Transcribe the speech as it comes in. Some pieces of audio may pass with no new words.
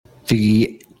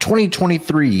The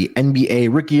 2023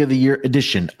 NBA Rookie of the Year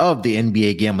edition of the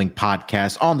NBA Gambling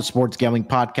Podcast on the Sports Gambling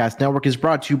Podcast Network is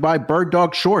brought to you by Bird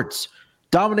Dog Shorts.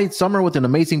 Dominate summer with an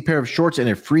amazing pair of shorts and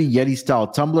a free Yeti-style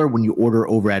tumbler when you order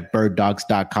over at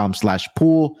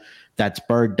birddogs.com/pool. That's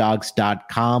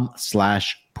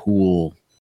birddogs.com/pool.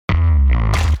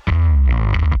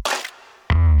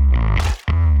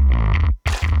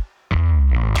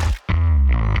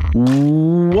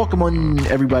 Welcome on,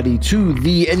 everybody, to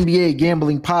the NBA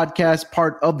Gambling Podcast,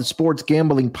 part of the Sports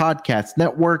Gambling Podcast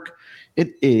Network.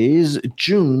 It is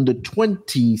June the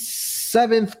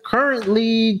 27th,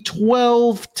 currently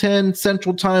 12:10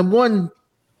 Central Time,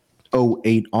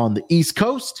 1:08 on the East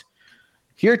Coast.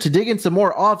 Here to dig in some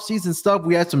more off-season stuff.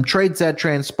 We had some trades that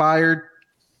transpired.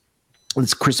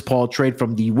 This Chris Paul trade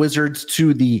from the Wizards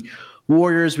to the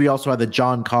Warriors. We also had the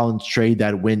John Collins trade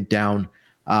that went down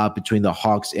between the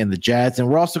Hawks and the Jazz. And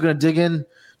we're also going to dig in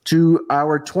to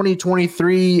our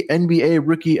 2023 NBA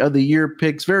Rookie of the Year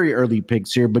picks, very early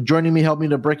picks here. But joining me, help me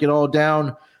to break it all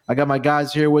down, I got my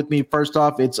guys here with me. First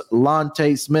off, it's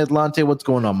Lonte Smith. Lonte, what's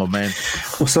going on, my man?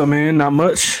 What's up, man? Not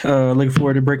much. Looking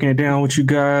forward to breaking it down with you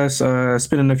guys.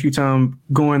 Spending a few time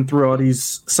going through all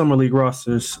these Summer League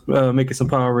rosters, making some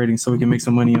power ratings so we can make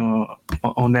some money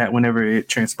on that whenever it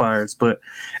transpires. But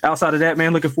outside of that,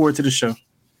 man, looking forward to the show.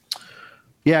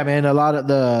 Yeah, man, a lot of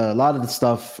the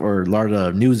stuff, or a lot of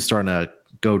the news is starting to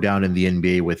go down in the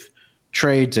NBA with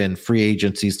trades and free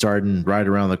agency starting right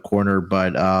around the corner.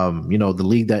 But the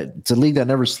league it's a league that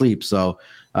never sleeps. So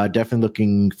definitely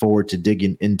looking forward to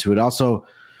digging into it. Also,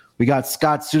 we got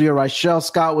Scott Studio Reichel.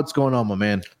 Scott, what's going on, my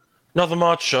man? Nothing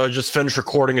much. Just finished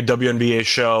recording a WNBA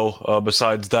show.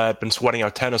 Besides that, been sweating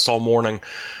out tennis all morning.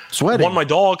 Won my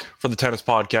dog for the tennis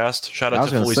podcast. Shout out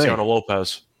to Feliciano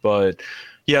Lopez. But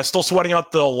yeah, still sweating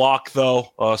out the lock,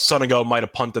 though. Sonego might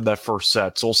have punted that first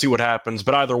set, so we'll see what happens.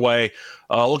 But either way,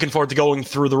 looking forward to going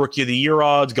through the Rookie of the Year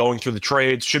odds, going through the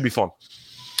trades. Should be fun.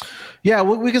 Yeah,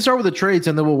 we can start with the trades,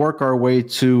 and then we'll work our way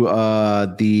to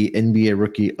the NBA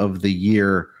Rookie of the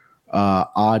Year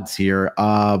odds here.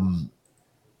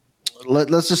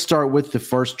 Let's just start with the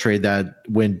first trade that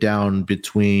went down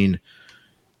between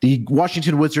the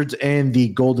Washington Wizards and the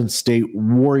Golden State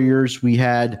Warriors. We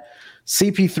had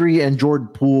CP3 and Jordan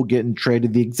Poole getting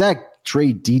traded. The exact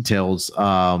trade details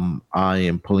I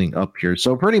am pulling up here.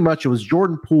 So pretty much it was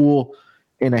Jordan Poole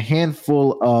and a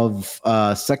handful of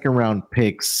second-round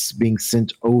picks being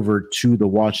sent over to the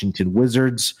Washington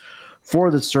Wizards for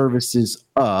the services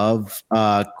of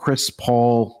Chris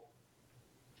Paul,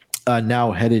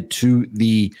 now headed to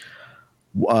the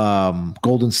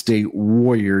Golden State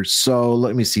Warriors. So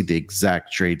let me see the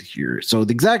exact trade here. So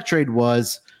the exact trade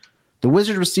was the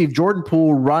Wizards received Jordan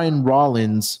Poole, Ryan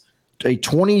Rollins, a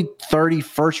 2030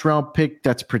 first-round pick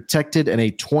that's protected, and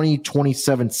a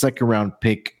 2027 second-round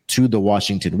pick to the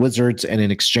Washington Wizards. And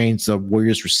in exchange, the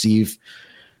Warriors receive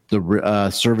the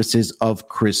services of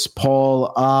Chris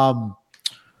Paul.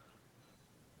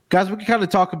 Guys, we can kind of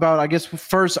talk about, I guess,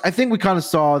 first, I think we kind of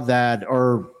saw that,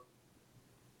 or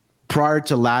prior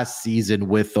to last season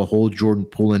with the whole Jordan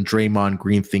Poole and Draymond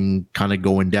Green thing kind of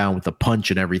going down with the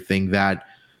punch and everything, that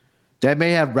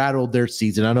may have rattled their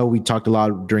season. I know we talked a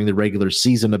lot during the regular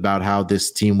season about how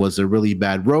this team was a really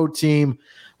bad road team,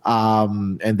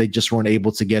 and they just weren't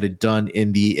able to get it done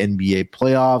in the NBA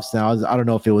playoffs. Now, I don't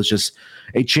know if it was just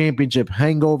a championship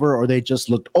hangover or they just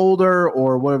looked older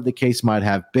or whatever the case might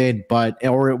have been,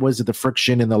 or it was the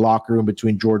friction in the locker room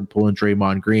between Jordan Poole and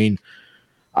Draymond Green.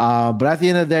 But at the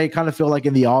end of the day, I kind of feel like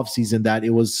in the offseason that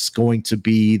it was going to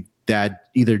be that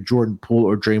either Jordan Poole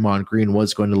or Draymond Green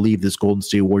was going to leave this Golden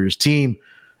State Warriors team.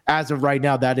 As of right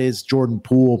now, that is Jordan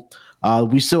Poole.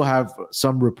 We still have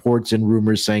some reports and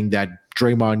rumors saying that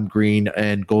Draymond Green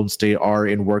and Golden State are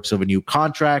in works of a new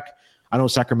contract. I know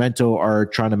Sacramento are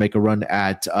trying to make a run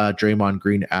at Draymond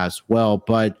Green as well.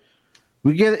 But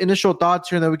we get initial thoughts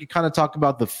here, and then we can kind of talk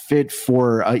about the fit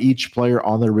for each player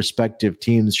on their respective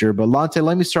teams here. But Lonte,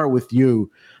 let me start with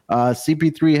you.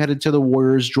 CP3 headed to the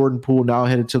Warriors. Jordan Poole now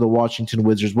headed to the Washington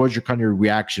Wizards. What was your kind of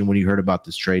reaction when you heard about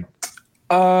this trade?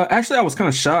 Actually, I was kind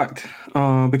of shocked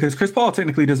because Chris Paul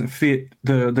technically doesn't fit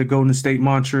the Golden State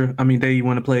mantra. I mean, they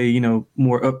want to play,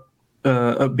 more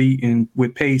upbeat and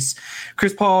with pace.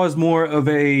 Chris Paul is more of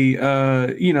a,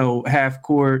 half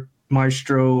court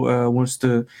maestro. Wants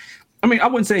to. I mean, I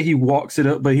wouldn't say he walks it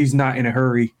up, but he's not in a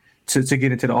hurry to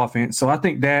get into the offense. So I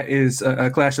think that is a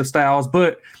clash of styles.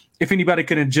 But if anybody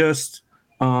can adjust,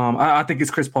 I think it's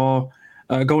Chris Paul.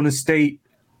 Golden State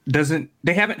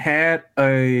they haven't had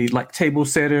a table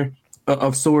setter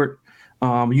of sort.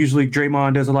 Usually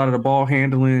Draymond does a lot of the ball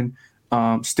handling,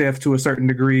 Steph to a certain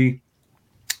degree.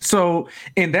 So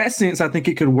in that sense, I think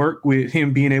it could work with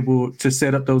him being able to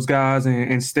set up those guys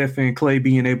and Steph and Clay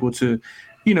being able to,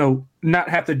 not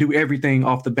have to do everything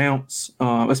off the bounce,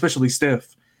 especially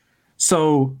Steph.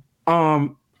 So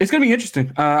it's going to be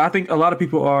interesting. I think a lot of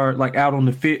people are like out on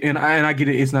the fit, and I get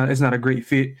it. It's not a great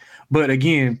fit. But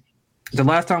again, the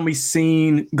last time we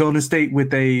seen Golden State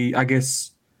with a, I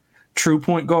guess, true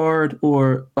point guard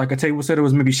or like a table setter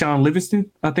was maybe Sean Livingston,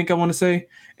 I think I want to say.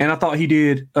 And I thought he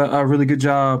did a really good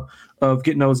job of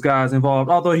getting those guys involved,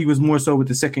 although he was more so with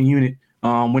the second unit.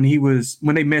 When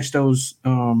they meshed those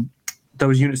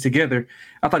units together,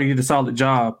 I thought he did a solid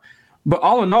job. But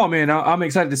all in all, man, I'm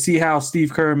excited to see how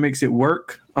Steve Kerr makes it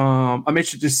work. I'm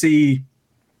interested to see,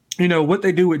 what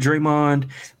they do with Draymond.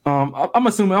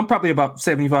 I'm probably about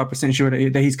 75% sure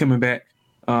that he's coming back.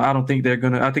 I don't think they're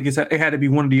gonna. I think it had to be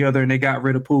one or the other, and they got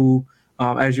rid of Poole,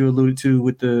 as you alluded to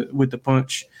with the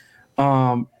punch.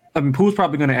 Poole's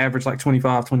probably going to average like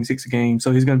 25, 26 a game,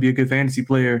 so he's going to be a good fantasy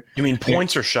player. You mean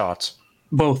points or shots?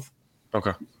 Both.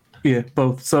 Okay. Yeah,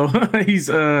 both. So he's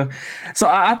so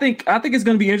I think it's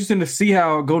going to be interesting to see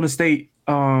how Golden State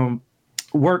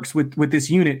works with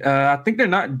this unit. I think they're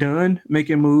not done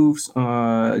making moves,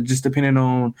 just depending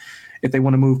on if they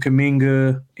want to move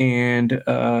Kuminga and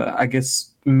I guess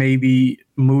maybe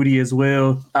Moody as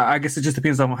well. I guess it just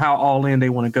depends on how all in they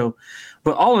want to go.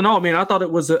 But all in all, man, I thought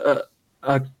it was a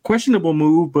questionable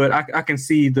move, but I can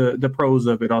see the pros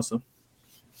of it also.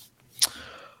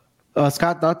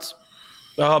 Scott, thoughts?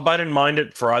 I didn't mind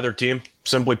it for either team.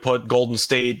 Simply put, Golden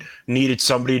State needed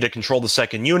somebody to control the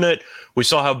second unit. We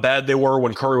saw how bad they were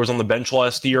when Curry was on the bench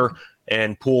last year,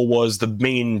 and Poole was the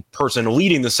main person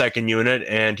leading the second unit,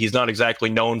 and he's not exactly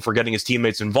known for getting his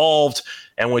teammates involved.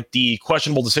 And with the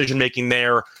questionable decision-making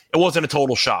there, it wasn't a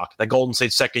total shock that Golden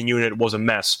State's second unit was a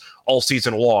mess all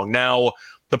season long. Now,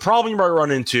 the problem you might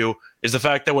run into is the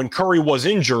fact that when Curry was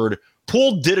injured,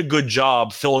 Poole did a good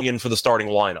job filling in for the starting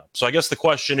lineup. So I guess the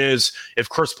question is if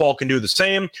Chris Paul can do the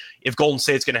same, if Golden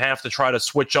State's going to have to try to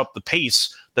switch up the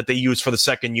pace that they use for the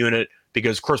second unit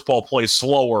because Chris Paul plays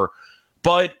slower.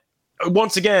 But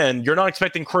once again, you're not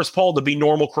expecting Chris Paul to be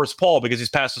normal Chris Paul because he's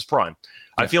past his prime.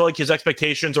 Yeah. I feel like his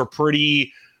expectations are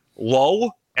pretty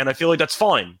low, and I feel like that's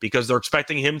fine because they're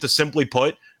expecting him to simply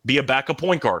put, be a backup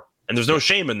point guard. And there's no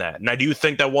shame in that. And I do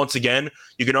think that once again,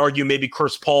 you can argue maybe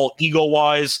Chris Paul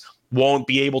ego-wise won't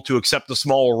be able to accept the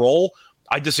smaller role.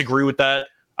 I disagree with that.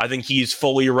 I think he's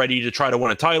fully ready to try to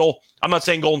win a title. I'm not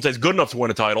saying Golden State's good enough to win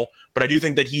a title, but I do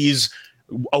think that he's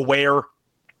aware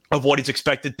of what he's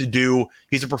expected to do.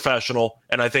 He's a professional,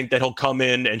 and I think that he'll come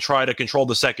in and try to control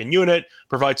the second unit,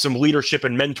 provide some leadership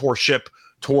and mentorship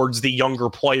towards the younger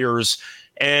players.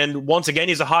 And once again,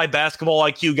 he's a high basketball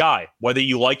IQ guy. Whether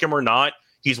you like him or not,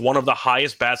 he's one of the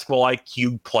highest basketball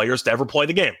IQ players to ever play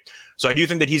the game. So I do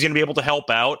think that he's going to be able to help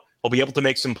out. He'll be able to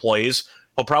make some plays.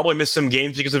 He'll probably miss some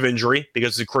games because of injury,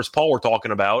 because of Chris Paul we're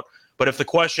talking about. But if the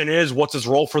question is, what's his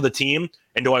role for the team,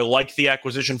 and do I like the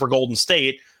acquisition for Golden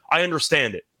State, I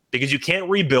understand it. Because you can't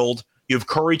rebuild. You have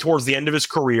Curry towards the end of his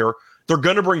career. They're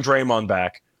going to bring Draymond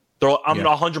back. I'm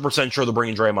 100% sure they're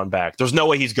bringing Draymond back. There's no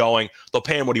way he's going. They'll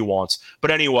pay him what he wants. But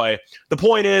anyway, the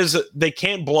point is they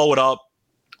can't blow it up.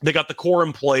 They got the core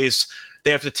in place.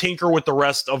 They have to tinker with the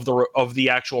rest of the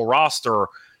actual roster.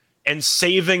 And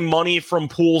saving money from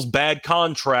Poole's bad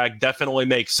contract definitely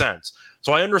makes sense.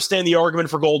 So I understand the argument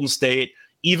for Golden State.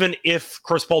 Even if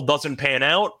Chris Paul doesn't pan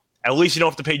out, at least you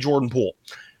don't have to pay Jordan Poole.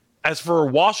 As for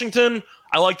Washington,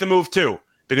 I like the move too.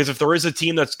 Because if there is a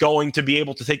team that's going to be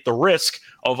able to take the risk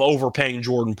of overpaying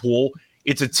Jordan Poole,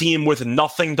 it's a team with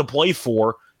nothing to play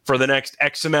for the next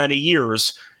X amount of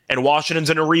years. And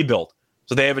Washington's in a rebuild.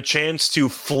 So they have a chance to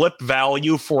flip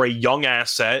value for a young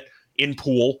asset in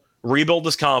Poole, rebuild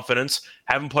his confidence,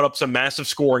 have him put up some massive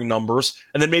scoring numbers,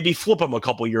 and then maybe flip him a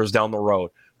couple years down the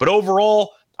road. But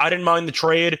overall, I didn't mind the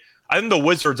trade. I think the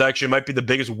Wizards actually might be the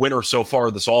biggest winner so far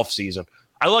this offseason.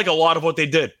 I like a lot of what they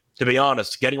did, to be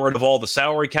honest. Getting rid of all the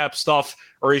salary cap stuff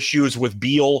or issues with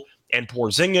Beal and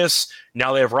Porzingis.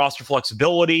 Now they have roster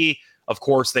flexibility. Of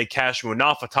course, they cash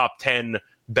Munaf, a top 10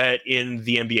 bet in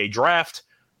the NBA draft.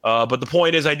 But the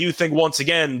point is, I do think, once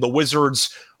again, the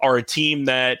Wizards are a team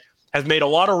that has made a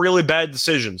lot of really bad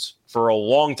decisions for a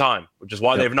long time, which is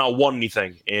why they've not won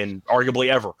anything in arguably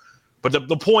ever. But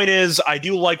the point is, I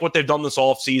do like what they've done this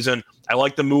offseason. I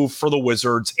like the move for the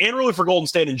Wizards and really for Golden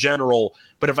State in general.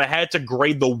 But if I had to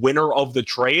grade the winner of the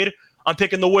trade, I'm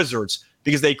picking the Wizards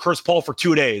because they Chris Paul for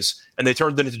 2 days and they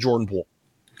turned it into Jordan Poole.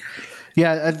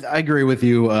 Yeah, I agree with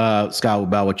you, Scott,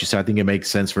 about what you said. I think it makes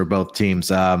sense for both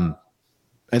teams. I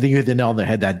think you hit the nail on the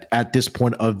head that at this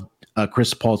point of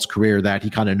Chris Paul's career that he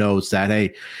kind of knows that,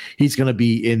 hey, he's going to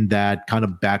be in that kind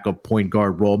of backup point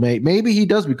guard role. Maybe he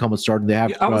does become a starter. They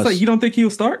have. I was like, you don't think he'll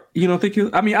start? You don't think he'll?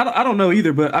 I mean, I don't know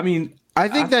either, but I mean, I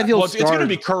think that he'll start. It's going to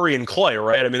be Curry and Clay,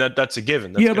 right? I mean, that's a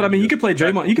given. That's but I mean, you could play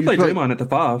Draymond. You could play Draymond at the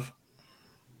 5.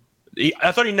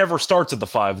 I thought he never starts at the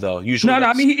 5 though. Usually, no.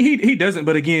 I mean, he doesn't.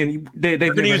 But again, they're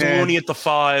going to use Looney at the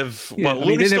 5. Yeah,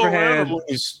 Looney's still around.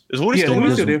 Is Looney still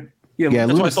there? Yeah,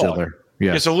 Looney's still there.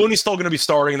 Yeah, so Looney's still going to be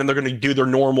starting, and then they're going to do their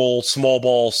normal small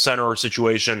ball center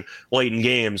situation late in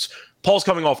games. Paul's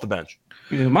coming off the bench.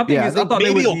 Yeah, my thing is, I thought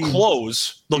maybe he'll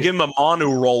close. They'll give him a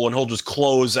Manu role, and he'll just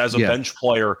close as a bench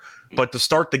player. But to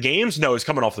start the games, no, he's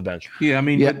coming off the bench. Yeah, I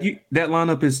mean, that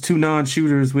lineup is 2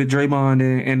 non-shooters with Draymond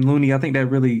and Looney. I think that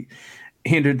really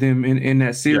hindered them in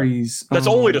that series. Yeah. That's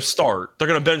only to start. They're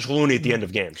going to bench Looney at the end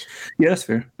of games. Yeah, that's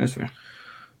fair. That's fair.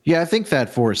 Yeah, I think that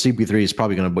for CP3 is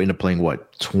probably going to end up playing,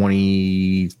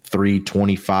 23,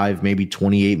 25, maybe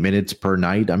 28 minutes per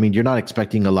night. I mean, you're not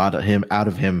expecting a lot out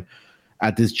of him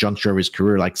at this juncture of his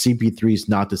career. Like, CP3 is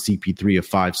not the CP3 of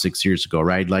 5-6 years ago,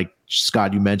 right? Like,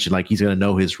 Scott, you mentioned, like, he's going to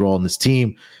know his role in this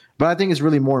team. But I think it's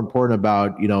really more important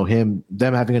about, them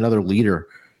having another leader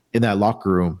in that locker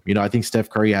room. I think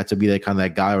Steph Curry had to be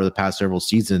that guy over the past several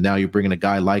seasons. Now you're bringing a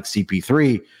guy like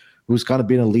CP3, who's kind of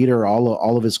been a leader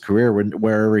all of his career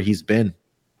wherever he's been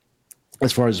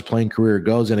as far as his playing career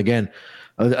goes. And again,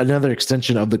 another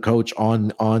extension of the coach on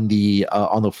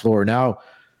the floor. Now,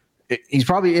 he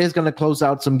probably is going to close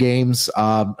out some games,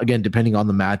 again, depending on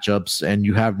the matchups. And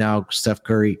you have now Steph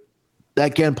Curry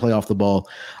that can play off the ball.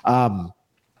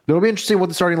 It'll be interesting what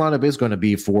the starting lineup is going to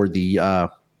be for the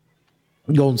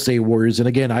Golden State Warriors. And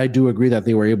again, I do agree that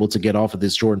they were able to get off of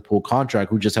this Jordan Poole contract,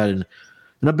 who just had an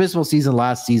abysmal season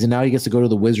last season. Now he gets to go to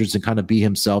the Wizards and kind of be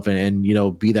himself and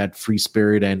be that free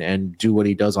spirit and do what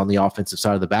he does on the offensive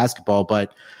side of the basketball.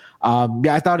 But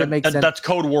I thought it makes sense. That's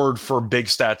code word for big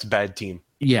stats, bad team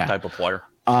type of player.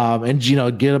 And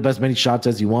get up as many shots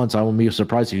as he wants. I won't be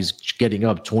surprised if he's getting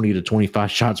up 20 to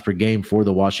 25 shots per game for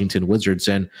the Washington Wizards.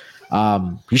 And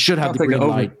he should have the green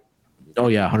light. Oh,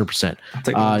 yeah,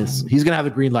 100%. He's going to have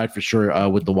the green light for sure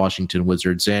with the Washington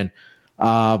Wizards. And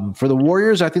for the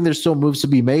Warriors, I think there's still moves to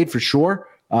be made for sure.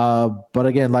 But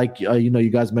again, like you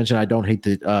guys mentioned, I don't hate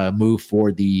the move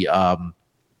for the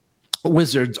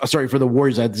Wizards. Sorry, for the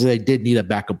Warriors. They did need a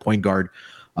backup point guard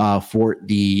for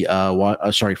the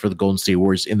Golden State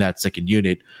Warriors in that second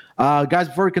unit. Guys,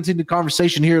 before we continue the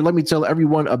conversation here, let me tell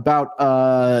everyone about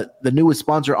the newest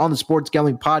sponsor on the Sports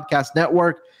Gambling Podcast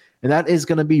Network, and that is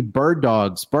going to be Bird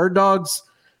Dogs. Bird Dogs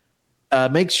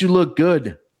makes you look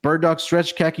good. Bird Dog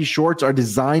stretch khaki shorts are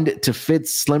designed to fit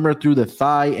slimmer through the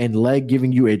thigh and leg,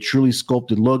 giving you a truly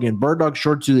sculpted look. And Bird Dog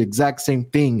shorts do the exact same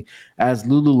thing as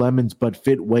Lululemon's, but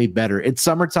fit way better. It's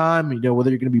summertime, whether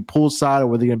you're going to be poolside or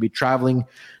whether you're going to be traveling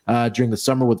during the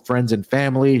summer with friends and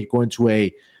family, you're going to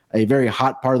a very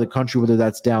hot part of the country, whether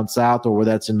that's down south or whether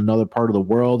that's in another part of the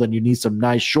world, and you need some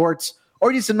nice shorts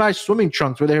or you need some nice swimming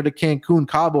trunks, whether you're to Cancun,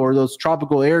 Cabo, or those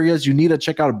tropical areas, you need to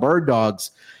check out Bird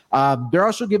Dogs. They're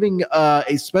also giving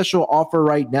a special offer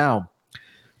right now,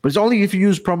 but it's only if you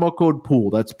use promo code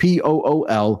POOL. That's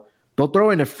POOL. They'll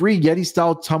throw in a free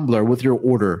Yeti-style tumbler with your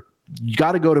order. You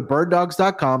got to go to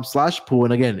birddogs.com/pool.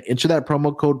 And again, enter that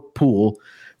promo code POOL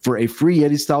for a free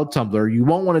Yeti-style tumbler. You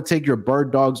won't want to take your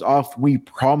Bird Dogs off. We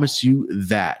promise you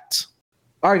that.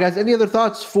 All right, guys, any other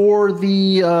thoughts for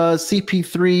the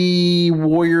CP3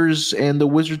 Warriors and the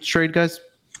Wizards trade, guys?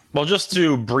 Well, just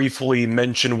to briefly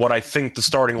mention what I think the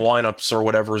starting lineups or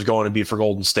whatever is going to be for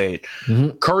Golden State.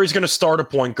 Mm-hmm. Curry's going to start at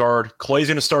point guard. Clay's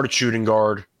going to start at shooting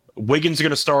guard. Wiggins is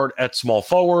going to start at small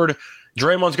forward.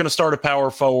 Draymond's going to start at power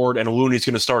forward. And Looney's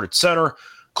going to start at center.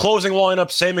 Closing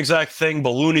lineup, same exact thing,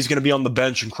 but Looney's going to be on the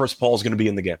bench and Chris Paul's going to be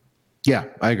in the game. Yeah,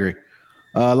 I agree.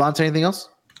 Lance, anything else?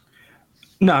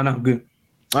 No, good.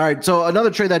 All right, so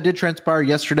another trade that did transpire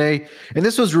yesterday, and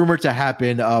this was rumored to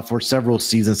happen for several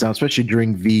seasons now, especially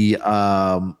during the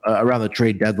around the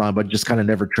trade deadline, but just kind of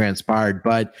never transpired.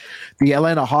 But the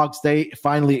Atlanta Hawks, they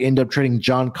finally end up trading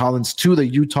John Collins to the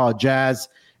Utah Jazz.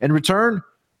 In return,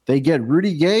 they get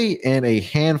Rudy Gay and a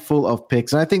handful of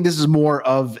picks. And I think this is more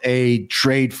of a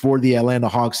trade for the Atlanta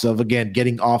Hawks of, again,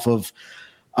 getting off of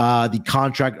the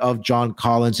contract of John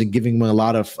Collins and giving him a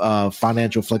lot of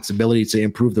financial flexibility to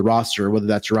improve the roster, whether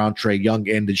that's around Trae Young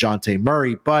and DeJounte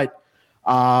Murray. But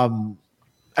and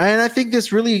I think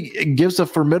this really gives a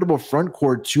formidable front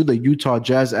court to the Utah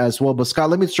Jazz as well. But Scott,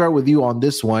 let me start with you on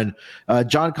this one.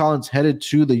 John Collins headed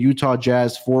to the Utah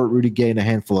Jazz for Rudy Gay and a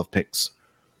handful of picks.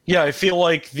 Yeah, I feel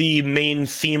like the main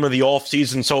theme of the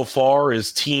offseason so far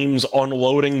is teams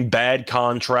unloading bad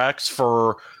contracts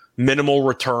for minimal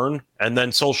return, and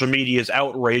then social media is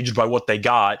outraged by what they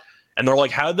got. And they're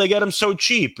like, how did they get him so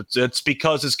cheap? It's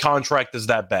because his contract is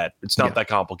that bad. It's not that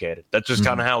complicated. That's just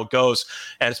kind of how it goes.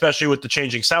 And especially with the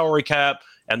changing salary cap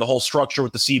and the whole structure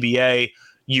with the CBA,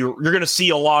 you're going to see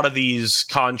a lot of these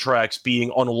contracts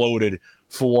being unloaded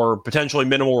for potentially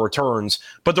minimal returns.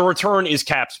 But the return is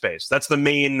cap space. That's the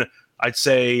main, I'd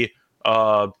say,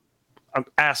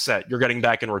 asset you're getting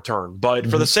back in return. But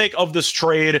for the sake of this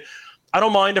trade, I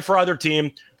don't mind it for either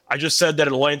team. I just said that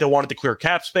Atlanta wanted to clear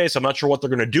cap space. I'm not sure what they're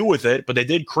going to do with it, but they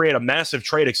did create a massive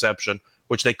trade exception,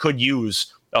 which they could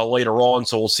use later on.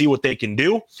 So we'll see what they can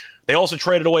do. They also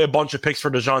traded away a bunch of picks for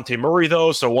DeJounte Murray,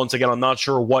 though. So once again, I'm not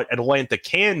sure what Atlanta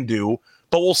can do,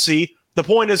 but we'll see. The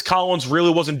point is Collins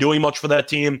really wasn't doing much for that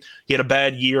team. He had a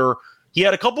bad year. He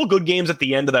had a couple good games at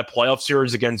the end of that playoff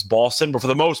series against Boston, but for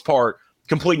the most part,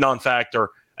 complete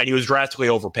non-factor, and he was drastically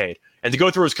overpaid. And to go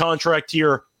through his contract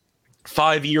here,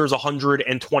 5 years,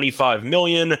 $125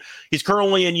 million. He's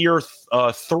currently in year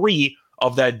 3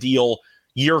 of that deal.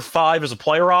 Year 5 is a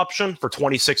player option for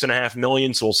 $26.5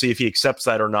 million. So we'll see if he accepts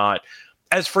that or not.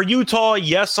 As for Utah,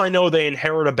 yes, I know they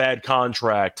inherit a bad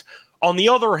contract. On the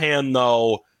other hand,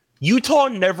 though, Utah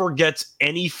never gets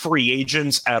any free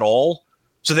agents at all.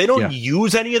 So they don't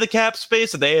use any of the cap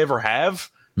space that they ever have.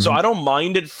 So I don't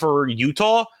mind it for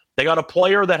Utah. They got a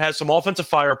player that has some offensive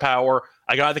firepower,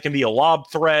 a guy that can be a lob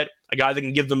threat, a guy that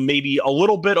can give them maybe a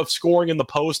little bit of scoring in the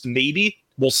post, maybe.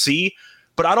 We'll see.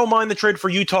 But I don't mind the trade for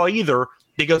Utah either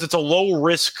because it's a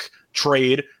low-risk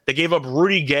trade. They gave up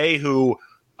Rudy Gay, who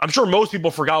I'm sure most people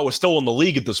forgot was still in the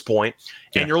league at this point.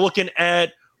 And you're looking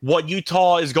at what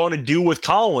Utah is going to do with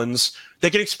Collins. They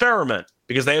can experiment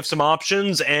because they have some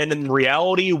options. And in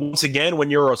reality, once again, when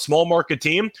you're a small market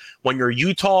team, when you're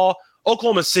Utah,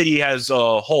 Oklahoma City has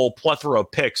a whole plethora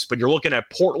of picks, but you're looking at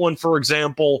Portland, for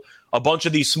example, a bunch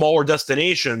of these smaller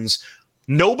destinations.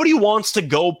 Nobody wants to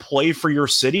go play for your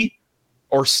city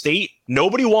or state.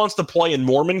 Nobody wants to play in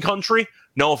Mormon country.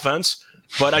 No offense.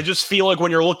 But I just feel like when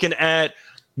you're looking at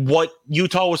what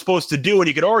Utah was supposed to do, and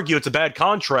you could argue it's a bad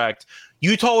contract,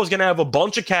 Utah was going to have a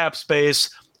bunch of cap space,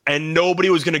 and nobody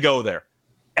was going to go there.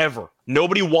 Ever.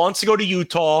 Nobody wants to go to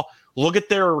Utah. Look at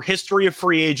their history of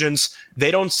free agents.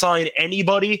 They don't sign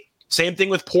anybody. Same thing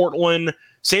with Portland.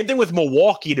 Same thing with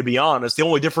Milwaukee, to be honest. The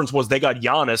only difference was they got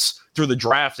Giannis through the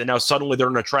draft, and now suddenly they're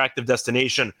an attractive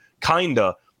destination,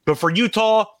 kinda. But for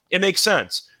Utah, it makes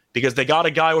sense because they got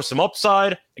a guy with some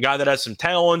upside, a guy that has some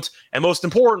talent, and most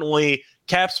importantly,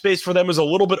 cap space for them is a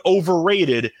little bit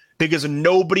overrated because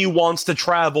nobody wants to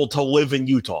travel to live in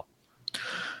Utah.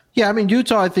 Yeah, I mean,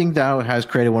 Utah, I think now has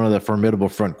created one of the formidable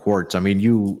front courts. I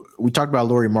mean, we talked about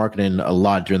Lauri Markkanen a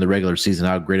lot during the regular season,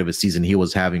 how great of a season he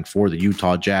was having for the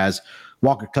Utah Jazz.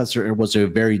 Walker Kessler was a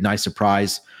very nice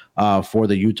surprise for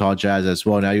the Utah Jazz as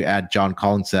well. Now you add John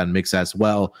Collins to that mix as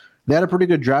well. They had a pretty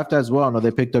good draft as well. Now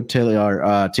they picked up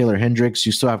Taylor Hendricks.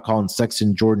 You still have Colin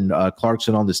Sexton, Jordan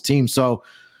Clarkson on this team. So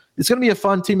it's going to be a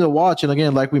fun team to watch. And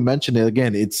again, like we mentioned,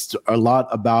 it's a lot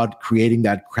about creating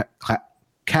that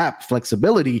cap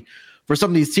flexibility for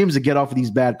some of these teams to get off of these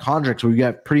bad contracts where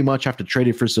you pretty much have to trade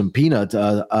it for some peanuts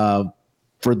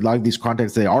for like these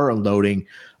contracts they are unloading,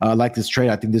 like this trade.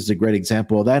 I think this is a great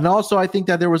example of that. And also, I think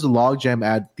that there was a logjam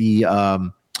at the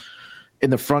in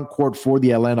the front court for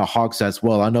the Atlanta Hawks as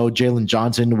well. I know Jalen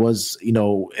Johnson was, in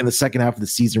the second half of the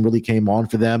season really came on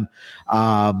for them.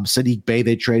 Saddiq Bey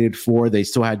they traded for. They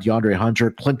still had DeAndre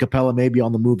Hunter. Clint Capella may be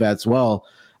on the move as well.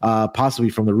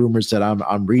 Possibly from the rumors that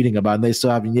I'm reading about. And they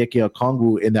still have Onyeka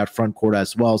Okongwu in that front court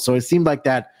as well. So it seemed like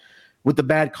that with the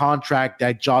bad contract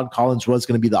that John Collins was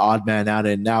going to be the odd man out.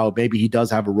 And now maybe he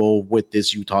does have a role with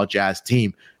this Utah Jazz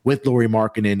team with Lauri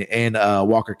Markkanen and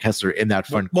Walker Kessler in that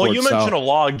front court. Well, you mentioned a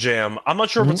log jam. I'm not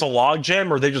sure if it's a log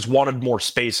jam or they just wanted more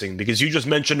spacing because you just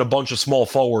mentioned a bunch of small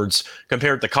forwards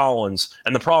compared to Collins.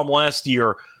 And the problem last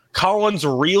year, Collins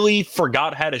really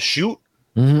forgot how to shoot.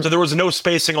 So there was no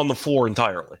spacing on the floor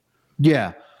entirely.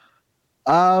 Yeah.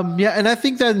 And I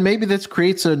think that maybe this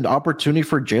creates an opportunity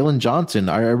for Jalen Johnson.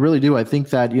 I really do. I think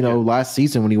that, last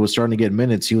season when he was starting to get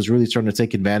minutes, he was really starting to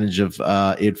take advantage of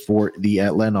it for the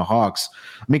Atlanta Hawks.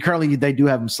 I mean, currently they do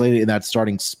have him slated in that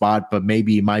starting spot, but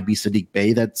maybe it might be Saddiq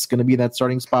Bey that's going to be in that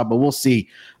starting spot. But we'll see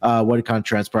what it kind of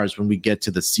transpires when we get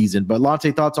to the season. But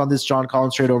Lonte, thoughts on this John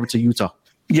Collins trade over to Utah?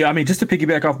 Yeah, I mean, just to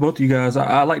piggyback off both of you guys,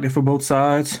 I liked it for both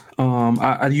sides.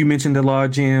 You mentioned the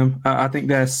log jam. I think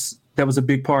that was a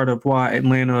big part of why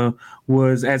Atlanta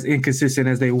was as inconsistent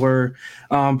as they were.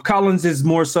 Collins is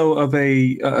more so of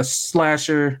a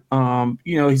slasher.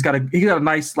 He's got a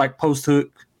nice like post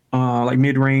hook, like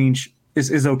mid range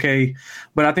is okay,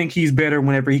 but I think he's better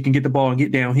whenever he can get the ball and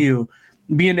get downhill.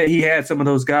 being that he had some of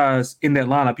those guys in that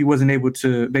lineup, he wasn't able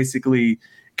to basically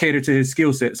cater to his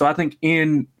skill set. So I think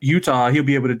in Utah, he'll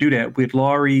be able to do that with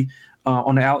Laurie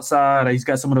on the outside. He's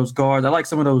got some of those guards. I like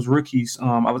some of those rookies.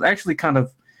 I was actually kind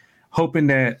of hoping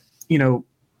that,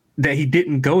 that he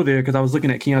didn't go there because I was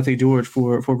looking at Keontae George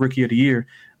for Rookie of the Year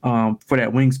for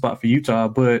that wing spot for Utah.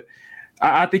 But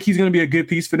I think he's going to be a good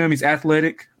piece for them. He's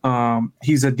athletic.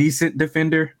 He's a decent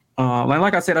defender.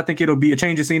 Like I said, I think it'll be a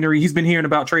change of scenery. He's been hearing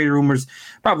about trade rumors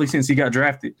probably since he got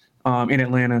drafted in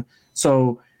Atlanta.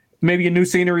 So maybe a new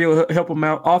scenery will help him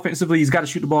out. Offensively, he's got to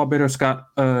shoot the ball better. Scott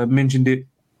mentioned it.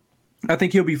 I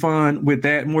think he'll be fine with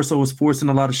that. More so was forcing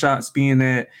a lot of shots, being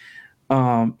that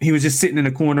he was just sitting in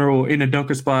the corner or in a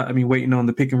dunker spot. Waiting on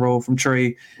the pick and roll from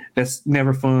Trey. That's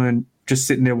never fun, just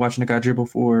sitting there watching the guy dribble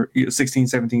for 16,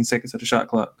 17 seconds of the shot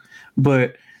clock.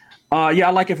 But, I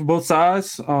like it for both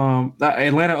sides.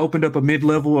 Atlanta opened up a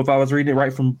mid-level, if I was reading it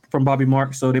right, from Bobby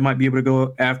Marks, so they might be able to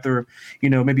go after,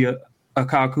 maybe a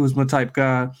Kyle Kuzma type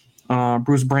guy,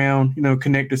 Bruce Brown,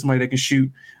 connect to somebody that can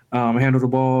shoot, handle the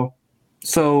ball.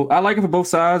 So I like it for both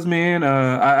sides, man.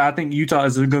 I think Utah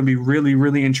is going to be really,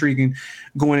 really intriguing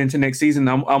going into next season.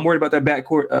 I'm worried about that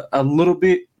backcourt a little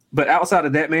bit, but outside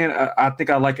of that, man, I think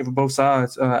I like it for both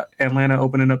sides. Atlanta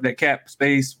opening up that cap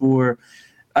space for,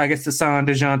 I guess, to sign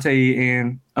DeJounte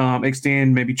and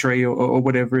extend maybe Trey or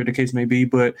whatever the case may be.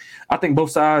 But I think both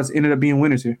sides ended up being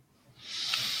winners here.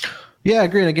 Yeah, I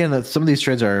agree. And again, some of these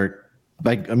trades are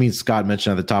Scott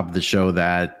mentioned at the top of the show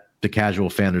that the casual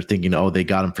fan are thinking, oh, they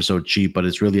got him for so cheap, but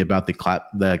it's really about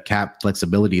the cap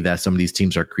flexibility that some of these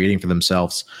teams are creating for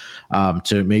themselves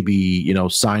to maybe,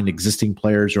 sign existing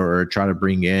players or try to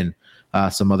bring in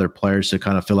some other players to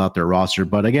kind of fill out their roster.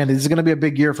 But again, this is going to be a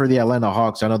big year for the Atlanta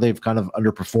Hawks. I know they've kind of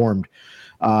underperformed.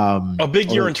 A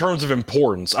big year in terms of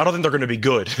importance. I don't think they're going to be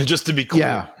good, just to be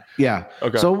clear. Yeah.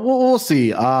 Okay. So we'll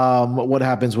see what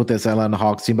happens with this Atlanta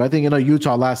Hawks team. But I think,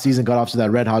 Utah last season got off to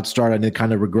that red hot start and it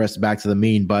kind of regressed back to the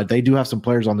mean. But they do have some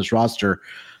players on this roster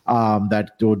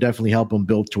that will definitely help them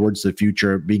build towards the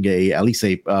future, being at least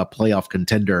a playoff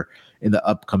contender in the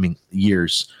upcoming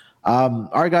years. All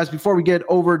right, guys, before we get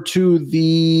over to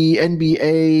the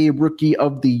NBA Rookie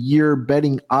of the Year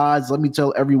betting odds, let me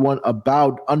tell everyone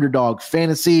about Underdog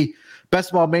Fantasy.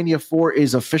 Best Ball Mania 4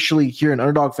 is officially here, and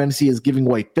Underdog Fantasy is giving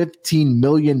away $15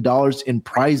 million in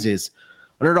prizes.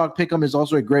 Underdog Pick'em is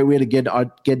also a great way to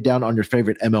get down on your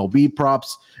favorite MLB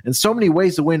props, and so many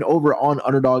ways to win over on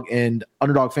Underdog and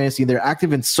Underdog Fantasy. They're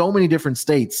active in so many different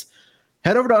states.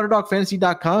 Head over to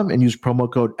UnderdogFantasy.com and use promo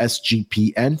code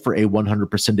SGPN for a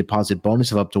 100% deposit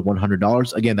bonus of up to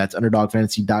 $100. Again, that's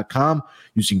UnderdogFantasy.com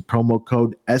using promo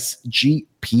code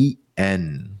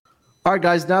SGPN. All right,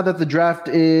 guys, now that the draft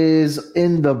is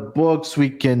in the books, we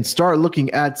can start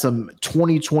looking at some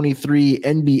 2023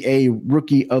 NBA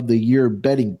Rookie of the Year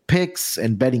betting picks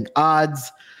and betting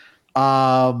odds.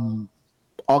 I'll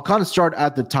kind of start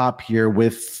at the top here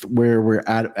with where we're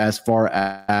at as far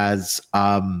as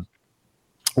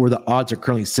where the odds are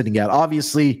currently sitting at.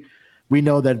 Obviously, we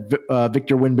know that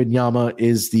Victor Wembanyama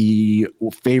is the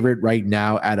favorite right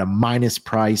now at a minus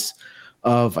price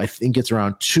of, I think it's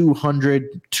around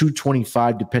 200,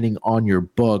 225, depending on your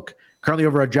book. Currently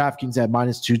over at DraftKings at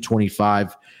minus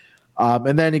 225.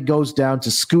 And then it goes down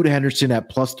to Scoot Henderson at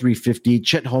plus 350,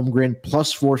 Chet Holmgren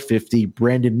plus 450,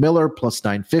 Brandon Miller plus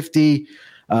 950,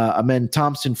 Amen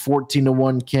Thompson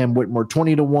 14-1, Cam Whitmore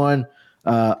 20-1,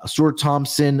 Stuart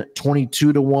Thompson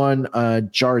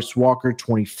 22-1, Jarvis Walker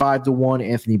 25-1,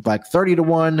 Anthony Black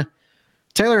 30-1,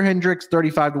 Taylor Hendricks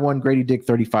 35-1, Grady Dick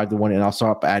 35-1, and also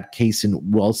up at Cason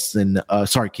Wallace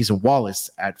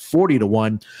at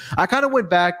 40-1. I kind of went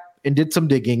back and did some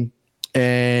digging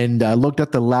and looked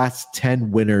at the last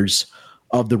 10 winners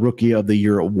of the Rookie of the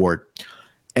Year award.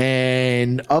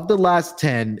 And of the last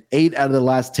 10, 8 out of the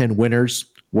last 10 winners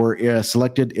were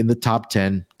selected in the top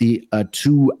 10. The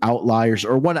two outliers,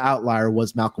 or one outlier,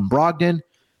 was Malcolm Brogdon.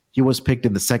 He was picked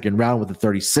in the second round with the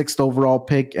 36th overall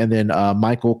pick. And then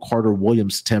Michael Carter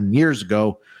Williams 10 years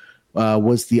ago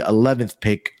was the 11th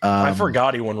pick. I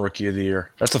forgot he won Rookie of the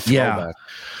Year. That's a throwback.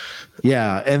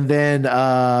 Yeah. And then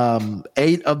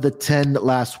 8 of the 10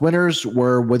 last winners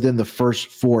were within the first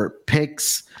 4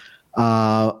 picks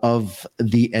of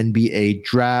the NBA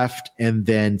draft. And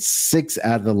then 6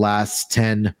 out of the last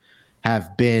 10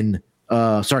 have been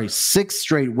 6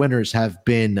 straight winners have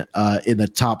been in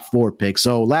the top 4 picks.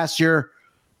 So last year,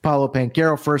 Paolo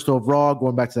Banchero, first overall,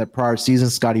 going back to that prior season.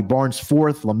 Scotty Barnes,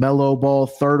 4th. LaMelo Ball,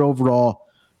 3rd overall.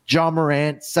 John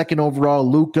Morant, 2nd overall.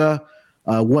 Luka,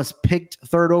 was picked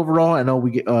third overall. I know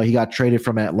he got traded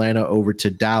from Atlanta over to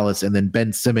Dallas, and then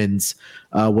Ben Simmons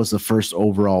was the first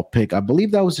overall pick. I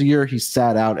believe that was the year he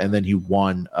sat out, and then he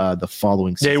won the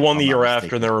following season. Yeah, he won the year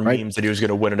after, and there were memes that he was going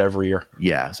to win it every year.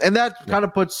 Yes, and that kind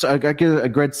of puts a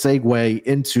great segue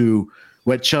into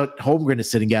what Chuck Holmgren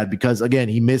is sitting at, because, again,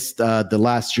 he missed the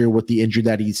last year with the injury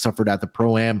that he suffered at the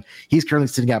Pro-Am. He's currently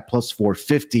sitting at plus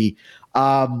 450.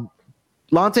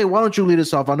 Lante, why don't you lead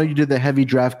us off? I know you did the heavy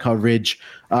draft coverage.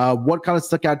 What kind of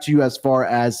stuck out to you as far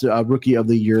as Rookie of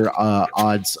the Year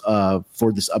odds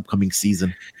for this upcoming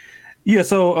season? Yeah,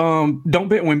 so don't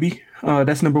bet Wemby.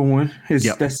 That's number one.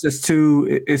 It's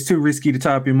too risky to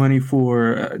tie up your money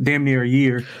for damn near a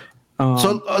year.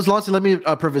 So, Lance, let me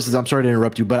preface this. I'm sorry to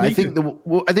interrupt you, but I think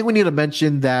we need to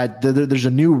mention that there's a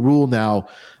new rule now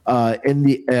in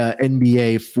the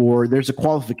NBA for there's a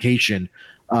qualification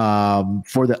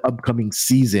for the upcoming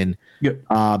season. Yep.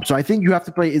 So I think you have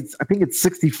to play. I think it's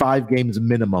 65 games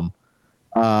minimum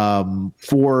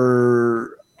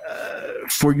for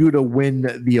you to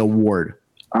win the award.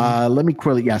 Let me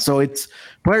quickly. Yeah. So it's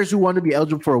players who want to be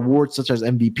eligible for awards such as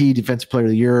MVP, Defensive Player of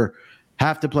the Year,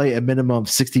 have to play a minimum of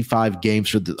 65 games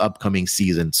for the upcoming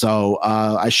season. So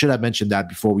I should have mentioned that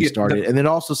before we started. And it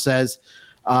also says,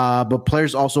 but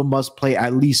players also must play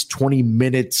at least 20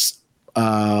 minutes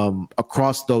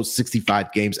across those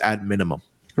 65 games at minimum.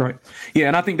 Right. Yeah,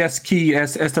 and I think that's key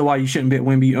as to why you shouldn't bet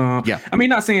Wemby. I mean,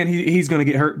 not saying he's going to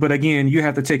get hurt, but again, you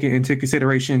have to take it into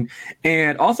consideration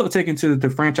and also take into the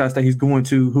franchise that he's going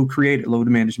to, who created load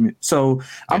management. So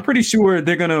I'm pretty sure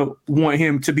they're going to want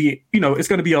him to be, it's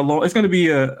going to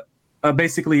be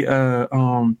basically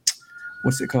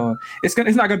what's it called? It's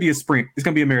not going to be a sprint. It's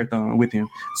going to be a marathon with him.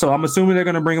 So I'm assuming they're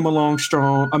going to bring him along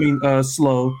slow.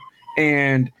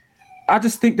 And I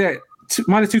just think that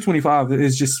minus 225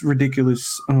 is just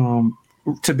ridiculous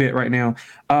to bet right now.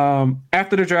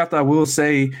 After the draft, I will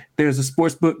say there's a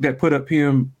sports book that put up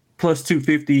him plus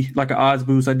 250, like an odds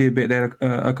boost. I did bet that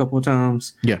a couple of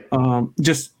times. Yeah.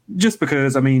 Just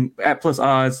because, I mean, at plus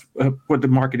odds, what the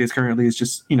market is currently is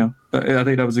just, I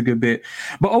think that was a good bet.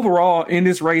 But overall, in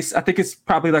this race, I think it's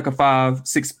probably like a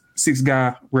 5-6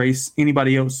 guy race.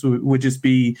 Anybody else would just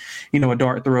be, a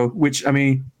dart throw, which, I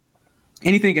mean,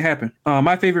 anything can happen.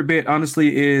 My favorite bet,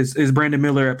 honestly, is Brandon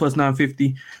Miller at plus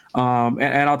 950.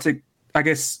 And I'll take, I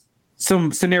guess,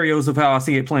 some scenarios of how I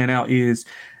see it playing out is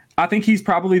I think he's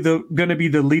probably going to be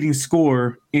the leading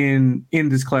scorer in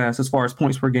this class as far as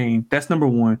points per game. That's number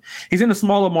one. He's in a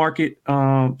smaller market,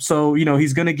 so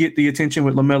he's going to get the attention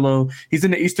with LaMelo. He's in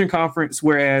the Eastern Conference,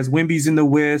 whereas Wemby's in the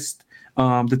West.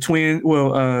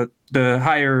 The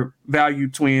higher value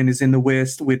twin is in the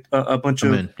West with a bunch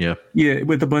of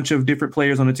with a bunch of different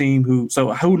players on the team who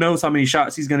knows how many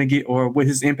shots he's going to get or what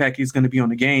his impact is going to be on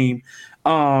the game.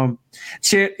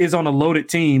 Chet is on a loaded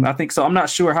team, I think, so I'm not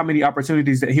sure how many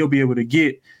opportunities that he'll be able to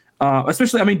get.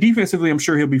 Especially, I mean, defensively, I'm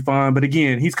sure he'll be fine, but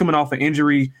again, he's coming off an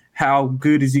injury. How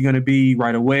good is he going to be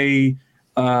right away?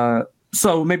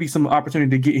 So maybe some opportunity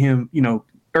to get him,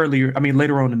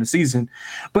 later on in the season.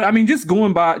 But I mean, just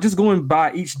going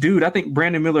by each dude, I think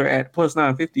Brandon Miller at plus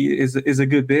 950 is a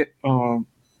good bet.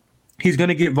 He's going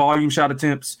to get volume shot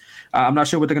attempts. I'm not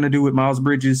sure what they're going to do with Miles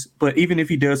Bridges, but even if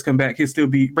he does come back,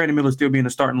 Brandon Miller still be in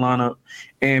the starting lineup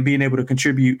and being able to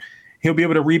contribute. He'll be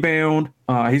able to rebound.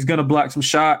 He's going to block some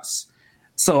shots.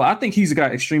 So I think he's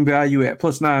got extreme value at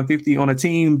plus 950 on a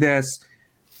team that's,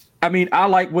 I mean, I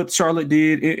like what Charlotte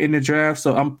did in the draft,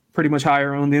 so I'm pretty much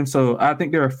higher on them. So I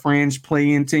think they're a fringe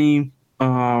play-in team.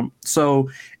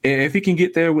 So if he can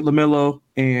get there with LaMelo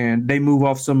and they move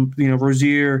off some,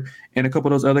 Rozier and a couple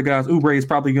of those other guys, Oubre is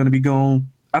probably going to be gone.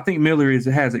 I think Miller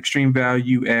has extreme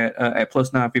value at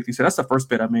plus 950. So that's the first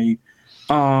bet I made.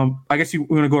 I guess we're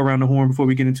going to go around the horn before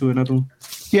we get into another one.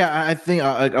 Yeah, I think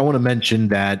I want to mention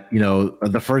that,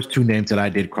 the first two names that I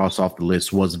did cross off the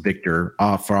list was Victor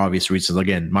for obvious reasons.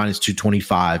 Again, minus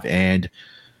 225. And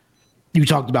you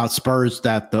talked about Spurs,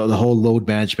 that the whole load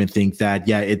management thing, that,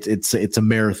 yeah, it's a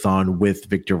marathon with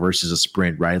Victor versus a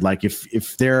sprint, right? Like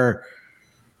if they're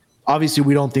obviously,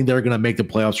 we don't think they're going to make the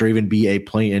playoffs or even be a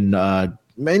play-in.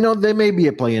 They may be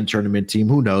a play-in tournament team.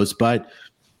 Who knows? But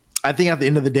I think at the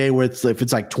end of the day, if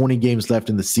it's like 20 games left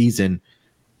in the season,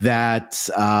 that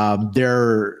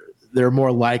they're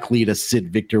more likely to sit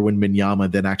Victor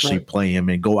Wembanyama than actually play him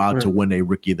and go out to win a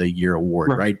Rookie of the Year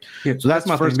award, right? Yeah, so that's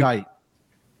my first guy.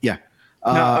 Yeah.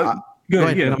 Go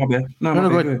ahead. Yeah, no,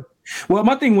 go ahead. Well,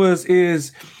 my thing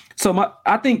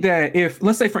I think that if,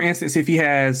 let's say, for instance, if he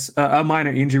has a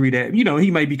minor injury that,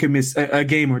 he might be could miss a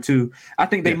game or two, I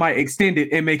think they might extend it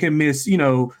and make him miss,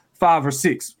 5 or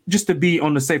 6 just to be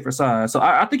on the safer side. So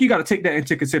I think you got to take that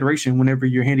into consideration whenever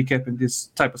you're handicapping this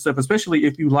type of stuff, especially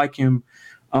if you like him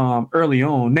early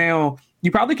on. Now,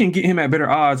 you probably can get him at better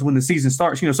odds when the season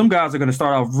starts. Some guys are going to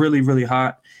start off really, really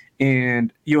hot,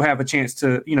 and you'll have a chance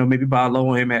to, maybe buy low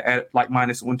on him at like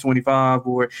minus 125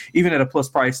 or even at a plus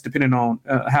price, depending on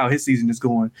how his season is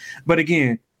going. But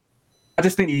again, I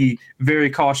just think he's very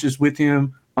cautious with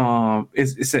him.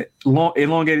 It's a long,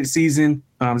 elongated season.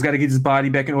 He's got to get his body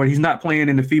back in order. He's not playing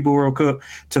in the FIBA World Cup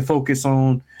to focus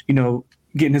on,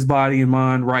 getting his body and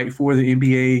mind right for the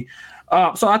NBA.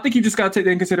 So I think you just got to take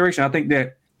that in consideration. I think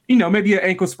that, maybe an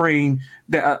ankle sprain,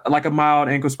 that like a mild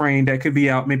ankle sprain that could be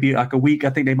out maybe like a week. I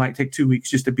think they might take 2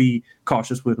 weeks just to be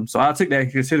cautious with him. So I'll take that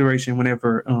in consideration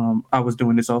whenever I was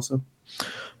doing this also.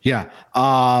 Yeah.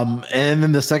 And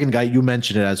then the second guy, you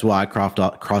mentioned it as well, I crossed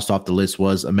off the list,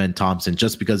 was Amen Thompson,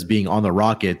 just because being on the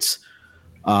Rockets,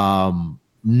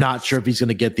 not sure if he's going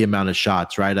to get the amount of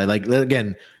shots, right?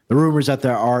 Again, the rumors that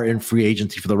there are in free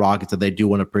agency for the Rockets that they do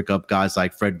want to pick up guys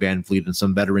like Fred VanVleet and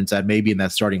some veterans that may be in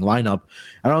that starting lineup.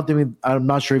 I'm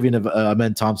not sure even if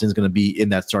Amen Thompson is going to be in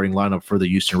that starting lineup for the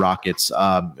Houston Rockets.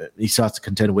 He still has to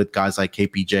contend with guys like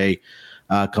KPJ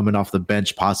coming off the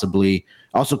bench, possibly.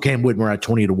 Also, Cam Whitmore at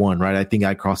 20-1, right? I think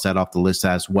I crossed that off the list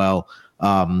as well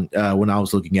when I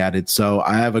was looking at it. So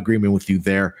I have agreement with you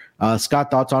there.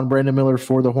 Scott, thoughts on Brandon Miller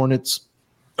for the Hornets?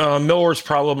 Miller's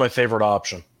probably my favorite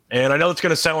option. And I know it's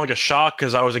going to sound like a shock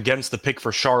because I was against the pick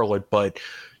for Charlotte, but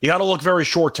you got to look very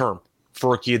short term for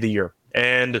Rookie of the Year.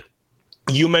 And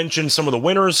you mentioned some of the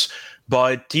winners,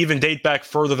 but to even date back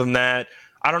further than that,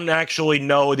 I don't actually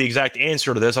know the exact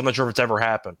answer to this. I'm not sure if it's ever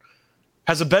happened.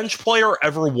 Has a bench player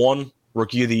ever won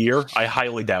Rookie of the Year? I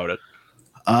highly doubt it.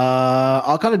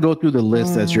 I'll kind of go through the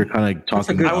list as you're kind of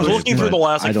talking about. I was looking through the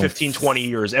last 15, 20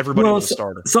 years. Everybody was a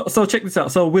starter. So check this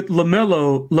out. So with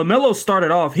LaMelo started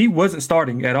off, he wasn't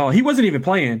starting at all. He wasn't even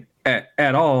playing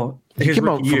at all. He came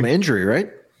out from injury,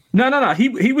 right? No.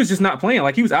 He was just not playing.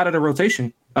 Like, he was out of the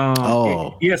rotation.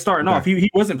 Starting off. He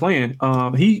wasn't playing.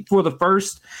 He, for the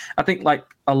first, I think, like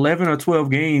 11 or 12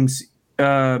 games,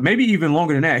 maybe even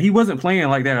longer than that, he wasn't playing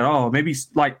like that at all. Maybe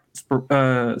like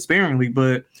sparingly,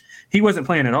 but he wasn't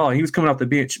playing at all. He was coming off the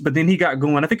bench, but then he got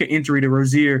going. I think an injury to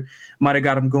Rozier might have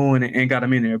got him going and got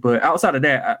him in there. But outside of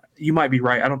that, you might be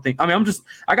right. I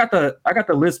got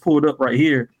the list pulled up right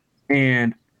here,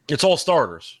 and it's all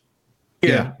starters.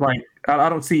 Yeah. Like I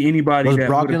don't see anybody. Was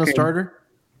Brogdon a starter?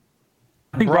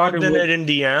 I think Brogdon at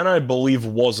Indiana, I believe,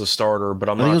 was a starter, but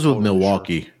I think he was with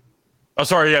Milwaukee. Sure. Oh,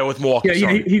 sorry, with Milwaukee.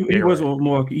 Yeah, he was with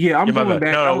Milwaukee. Yeah, I'm going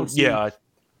back.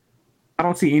 I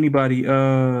don't see anybody.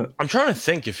 I'm trying to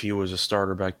think if he was a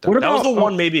starter back then. That was the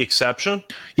one maybe exception.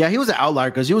 Yeah, he was an outlier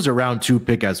because he was a round 2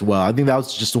 pick as well. I think that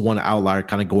was just the one outlier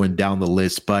kind of going down the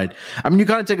list. But I mean, you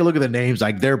kind of take a look at the names,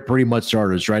 like they're pretty much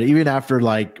starters, right? Even after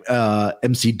like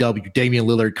MCW, Damian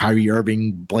Lillard, Kyrie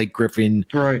Irving, Blake Griffin,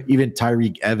 right? Even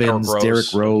Tyreek Evans,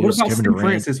 Derrick Rose, what about Kevin Durant.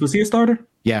 Francis? Was he a starter?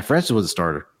 Yeah, Francis was a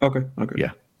starter. Okay.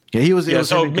 Yeah. Yeah, he was. Yeah,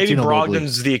 so maybe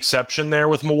Brogdon's the exception there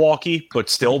with Milwaukee, but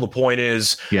still, the point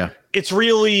is, it's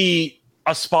really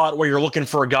a spot where you're looking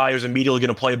for a guy who's immediately going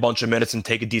to play a bunch of minutes and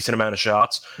take a decent amount of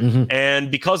shots. Mm-hmm.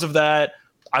 And because of that,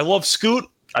 I love Scoot.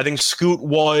 I think Scoot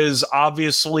was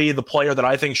obviously the player that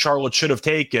I think Charlotte should have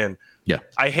taken. Yeah,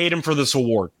 I hate him for this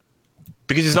award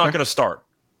because he's not going to start.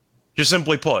 Just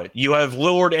simply put, you have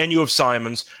Lillard and you have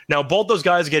Simons. Now, both those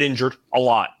guys get injured a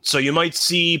lot, so you might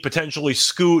see potentially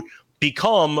Scoot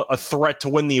become a threat to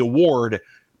win the award,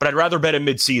 but I'd rather bet him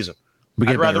mid-season.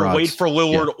 I'd rather wait for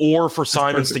Lillard or for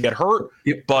Simons to get hurt,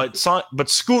 but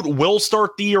Scoot will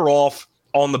start the year off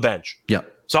on the bench. Yeah.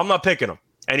 So I'm not picking him,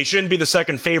 and he shouldn't be the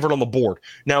second favorite on the board.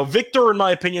 Now, Victor, in my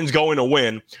opinion, is going to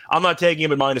win. I'm not taking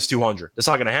him at minus 200. That's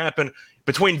not going to happen.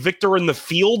 Between Victor and the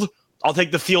field, I'll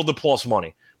take the field to plus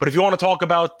money. But if you want to talk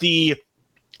about the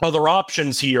other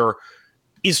options here,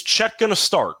 is Chet going to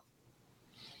start?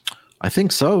 I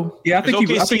think so. Yeah, I think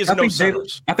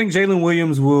Jalen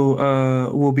Williams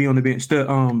will be on the bench.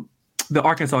 The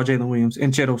Arkansas Jalen Williams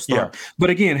and Chet will start. Yeah.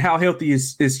 But again, how healthy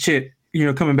is Chet?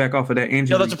 Coming back off of that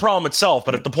injury. Yeah, that's a problem itself.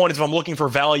 But the point is, if I'm looking for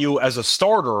value as a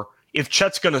starter, if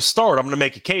Chet's going to start, I'm going to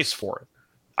make a case for it.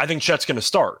 I think Chet's going to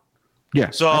start. Yeah,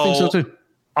 so I think so too.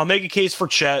 I'll make a case for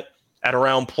Chet at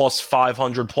around plus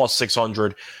 500, plus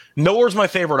 600. Miller's my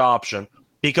favorite option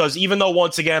because even though,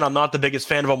 once again, I'm not the biggest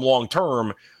fan of him long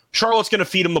term, Charlotte's going to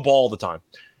feed him the ball all the time.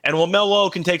 And LaMelo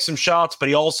can take some shots, but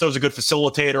he also is a good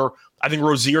facilitator. I think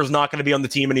Rozier's not going to be on the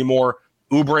team anymore.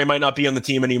 Oubre might not be on the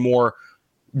team anymore.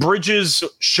 Bridges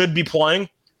should be playing,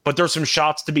 but there's some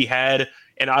shots to be had,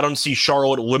 and I don't see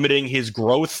Charlotte limiting his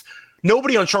growth.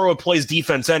 nobody on Charlotte plays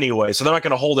defense anyway, so they're not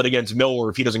going to hold it against Miller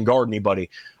if he doesn't guard anybody.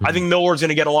 Mm-hmm. I think Miller's going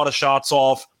to get a lot of shots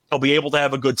off. He'll be able to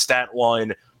have a good stat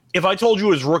line. If I told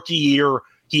you his rookie year,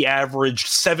 he averaged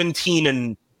 17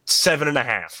 and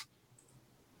 7.5,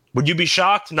 would you be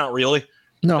shocked? Not really.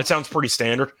 No. That sounds pretty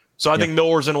standard. So I think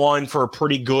Miller's in line for a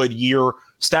pretty good year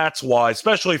stats-wise,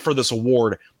 especially for this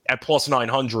award at plus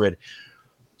 900.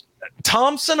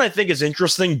 Thompson, I think, is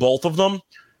interesting, both of them.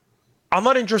 I'm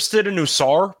not interested in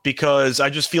Usar because I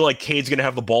just feel like Cade's going to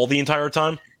have the ball the entire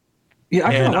time. Yeah,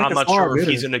 I'm not sure if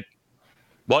he's in a...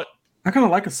 What? I kind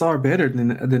of like Usar better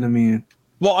than Amen.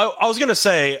 Well, I was going to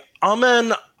say,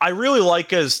 Amen, I really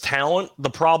like his talent. The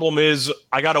problem is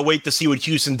I got to wait to see what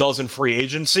Houston does in free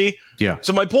agency. Yeah.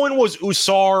 So my point was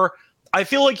Usar, I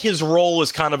feel like his role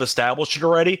is kind of established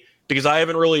already because I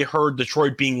haven't really heard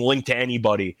Detroit being linked to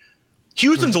anybody.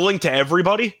 Houston's linked to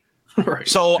everybody. Right.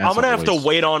 So I'm going to have to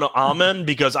wait on Amen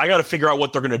because I got to figure out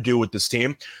what they're going to do with this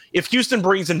team. If Houston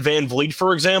brings in Van Vliet,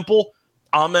 for example,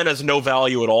 Amen has no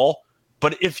value at all.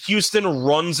 But if Houston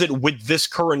runs it with this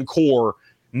current core,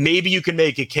 maybe you can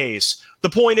make a case. The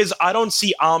point is, I don't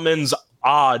see Amen's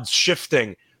odds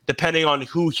shifting depending on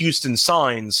who Houston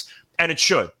signs, and it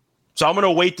should. So I'm going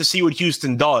to wait to see what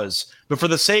Houston does. But for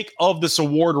the sake of this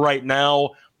award right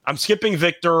now, I'm skipping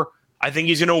Victor. I think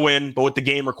he's going to win, but with the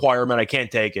game requirement, I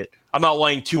can't take it. I'm not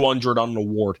laying 200 on an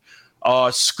award.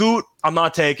 Scoot, I'm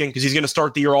not taking because he's going to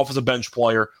start the year off as a bench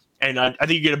player, and I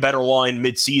think you get a better line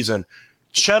mid-season.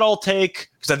 Chet I'll take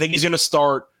because I think he's going to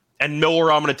start, and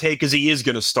Miller I'm going to take because he is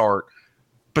going to start.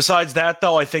 Besides that,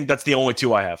 though, I think that's the only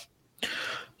two I have.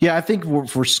 Yeah, I think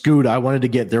for Scoot, I wanted to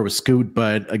get there with Scoot,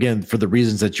 but again, for the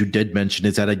reasons that you did mention,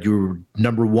 is that you're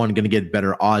number one going to get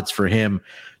better odds for him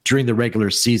during the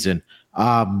regular season.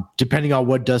 Depending on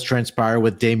what does transpire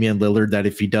with Damian Lillard, that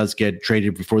if he does get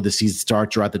traded before the season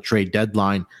starts or at the trade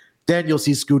deadline, then you'll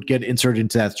see Scoot get inserted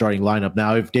into that starting lineup.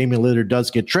 Now, if Damian Lillard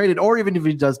does get traded, or even if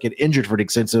he does get injured for an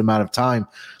extensive amount of time,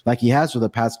 like he has for the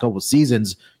past couple of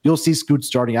seasons, you'll see Scoot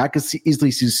starting. I could easily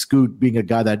see Scoot being a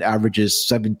guy that averages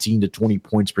 17 to 20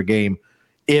 points per game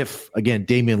if, again,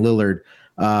 Damian Lillard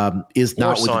is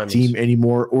not with the team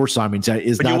anymore, or Simons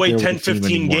is not. When you wait 10,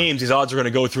 15 games, these odds are going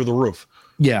to go through the roof.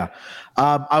 Yeah.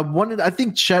 I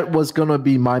think Chet was going to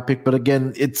be my pick, but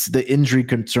again, it's the injury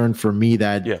concern for me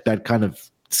that kind of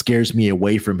scares me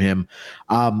away from him.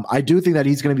 I do think that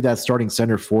he's going to be that starting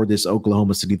center for this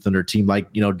Oklahoma City Thunder team. Like,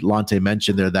 Lante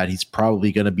mentioned there that he's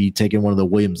probably going to be taking one of the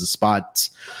Williams spots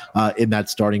in that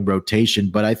starting rotation.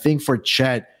 But I think for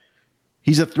Chet,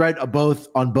 he's a threat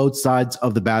on both sides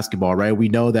of the basketball, right? We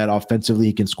know that offensively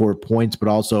he can score points, but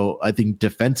also I think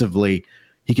defensively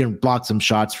he can block some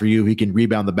shots for you. He can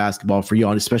rebound the basketball for you,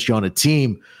 especially on a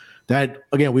team that,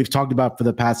 again, we've talked about for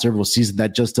the past several seasons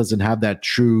that just doesn't have that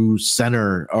true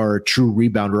center or true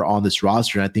rebounder on this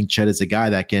roster. And I think Chet is a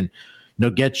guy that can,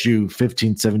 get you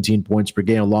 15, 17 points per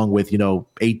game, along with,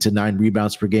 8 to 9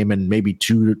 rebounds per game and maybe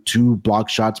two block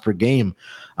shots per game.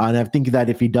 And I think that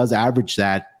if he does average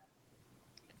that,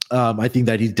 I think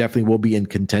that he definitely will be in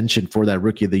contention for that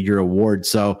Rookie of the Year award.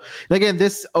 So, again,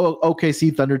 this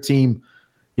OKC Thunder team,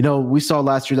 we saw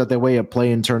last year that they were a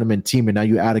play-in tournament team, and now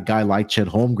you add a guy like Chet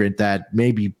Holmgren that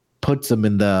maybe puts them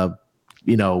in the,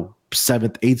 7th,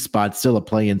 8th spot, still a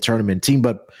play-in tournament team,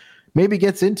 but maybe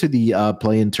gets into the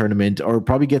play-in tournament or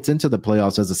probably gets into the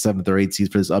playoffs as a 7th or 8th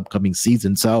seed for this upcoming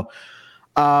season. So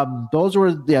those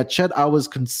were, Chet I was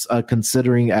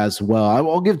considering as well.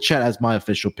 I'll give Chet as my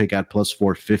official pick at plus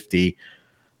 450.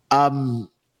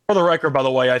 For the record, by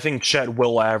the way, I think Chet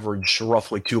will average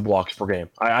roughly 2 blocks per game.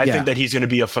 I think that he's going to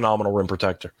be a phenomenal rim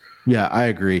protector. Yeah, I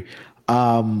agree.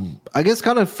 I guess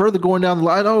kind of further going down the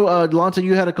line, I know, Lanta,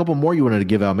 you had a couple more you wanted to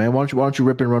give out, man. Why don't you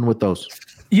rip and run with those?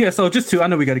 Yeah, so just 2. I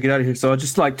know we got to get out of here. So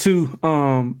just like 2.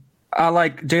 I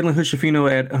like Jalen Hood-Schifino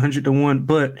at 100 to 1,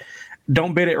 but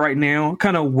don't bet it right now.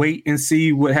 Kind of wait and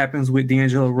see what happens with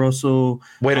D'Angelo Russell.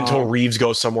 Wait until Reeves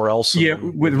goes somewhere else. Yeah,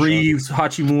 with Reeves,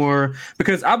 Hachimura.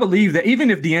 Because I believe that even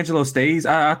if D'Angelo stays,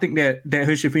 I think that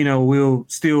Hood-Schifino will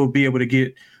still be able to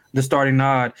get the starting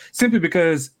nod simply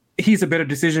because he's a better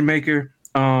decision maker.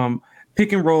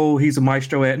 Pick and roll, he's a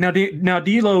maestro at. Now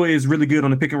D'Lo is really good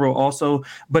on the pick and roll also.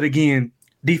 But again,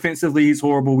 defensively, he's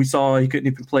horrible. We saw he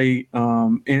couldn't even play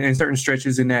in certain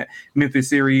stretches in that Memphis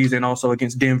series and also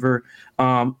against Denver.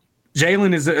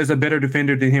 Jalen is a better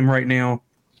defender than him right now,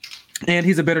 and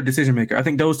he's a better decision maker. I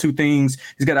think those 2 things.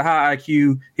 He's got a high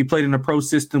IQ. He played in a pro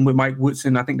system with Mike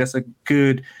Woodson. I think that's a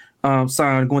good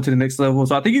sign going to the next level.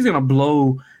 So I think he's going to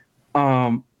blow.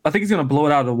 I think he's going to blow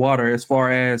it out of the water as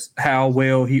far as how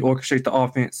well he orchestrates the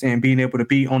offense and being able to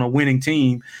be on a winning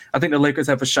team. I think the Lakers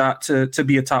have a shot to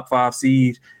be a top 5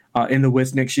 seed in the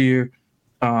West next year.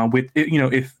 With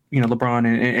if LeBron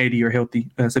and AD are healthy,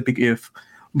 that's a big if.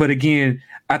 But again,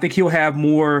 I think he'll have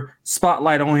more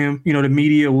spotlight on him. The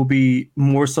media will be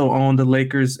more so on the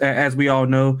Lakers, as we all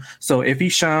know. So if he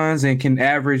shines and can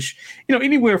average,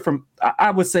 anywhere from,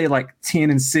 I would say, like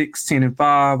 10-6, 10-5,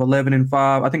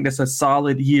 11-5, I think that's a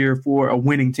solid year for a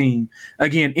winning team.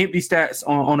 Again, empty stats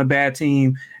on a bad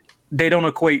team, they don't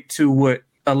equate to what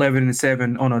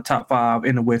 11-7 on a top 5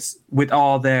 in the West with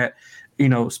all that,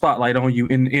 spotlight on you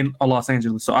in Los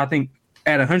Angeles. So I think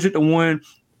at 100-1,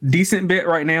 decent bet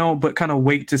right now, but kind of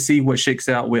wait to see what shakes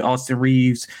out with Austin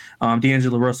Reeves,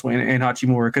 D'Angelo Russell, and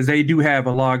Hachimura, because they do have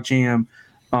a log jam,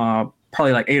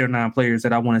 probably like 8 or 9 players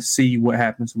that I want to see what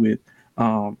happens with.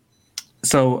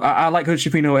 So I like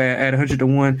Hood-Schifino at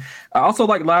 100-1. I also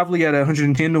like Lively at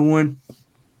 110-1.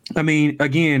 I mean,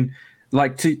 again,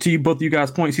 like to you, both of you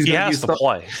guys' points, he's going to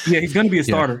play. Yeah, he's going to be a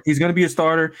starter. Yeah. He's going to be a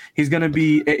starter. He's going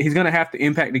to have to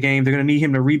impact the game. They're going to need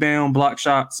him to rebound, block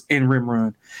shots, and rim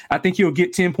run. I think he'll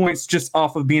get 10 points just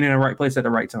off of being in the right place at the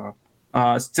right time.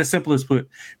 It's as simple as put.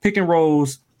 Pick and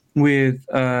rolls with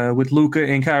Luka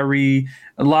and Kyrie,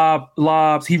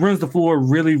 lobs. He runs the floor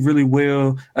really, really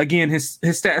well. Again, his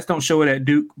stats don't show it at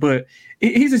Duke, but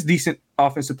he's a decent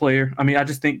offensive player. I mean, I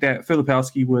just think that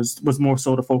Filipowski was more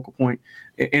so the focal point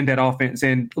in that offense,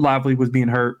 and Lively was being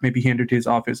hurt, maybe hindered his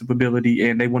offensive ability,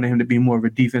 and they wanted him to be more of a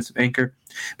defensive anchor.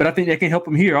 But I think that can help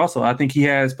him here also. I think he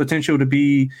has potential to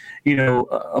be,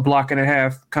 a block and a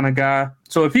half kind of guy.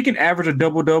 So if he can average a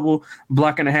double-double,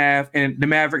 block and a half, and the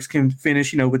Mavericks can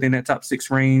finish, within that top 6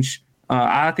 range,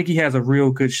 I think he has a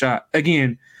real good shot.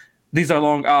 Again, these are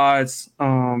long odds.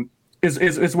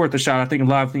 It's worth a shot. I think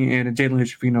Lively and Jalen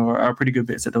Hood-Schifino are pretty good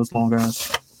bets at those long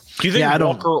odds. Do you think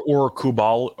Walker or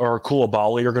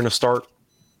Koulibaly are going to start?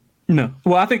 No.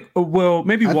 Well, I think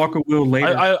maybe Walker will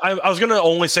later. I was going to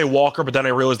only say Walker, but then I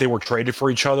realized they were traded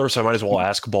for each other, so I might as well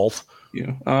ask both.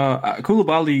 Yeah.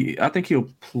 Koulibaly, I think he'll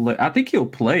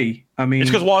play. I mean,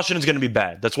 it's because Washington's going to be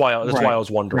bad. That's why I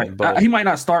was wondering. Right. But he might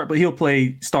not start, but he'll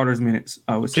play starters minutes.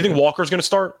 I would say. Do you think Walker's going to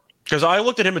start? Because I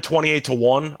looked at him at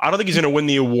 28-1. I don't think he's going to win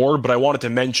the award, but I wanted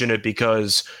to mention it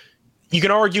because you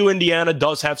can argue Indiana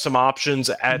does have some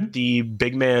options at the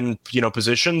big man,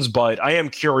 positions, but I am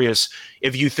curious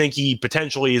if you think he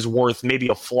potentially is worth maybe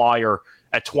a flyer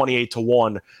at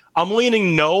 28-1. I'm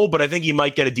leaning no, but I think he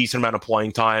might get a decent amount of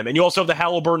playing time. And you also have the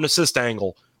Halliburton assist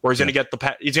angle, where he's going to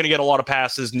get a lot of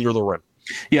passes near the rim.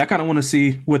 Yeah, I kind of want to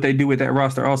see what they do with that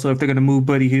roster. Also, if they're going to move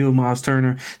Buddy Hield, Miles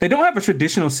Turner, they don't have a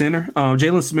traditional center.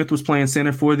 Jalen Smith was playing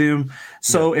center for them,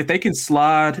 so if they can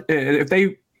slide,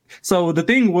 So the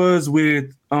thing was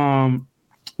with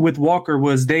Walker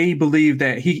was they believe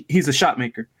that he's a shot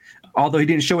maker. Although he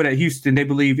didn't show it at Houston, they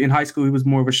believe in high school he was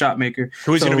more of a shot maker.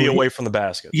 So he's going to be away from the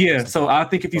basket. Yeah, so I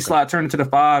think if you slide Turner to the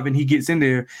 5 and he gets in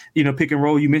there, pick and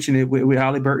roll. You mentioned it with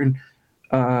Halliburton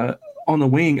on the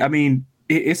wing. I mean,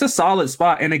 it's a solid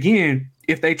spot. And again,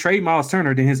 if they trade Miles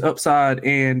Turner, then his upside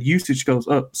and usage goes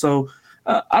up. So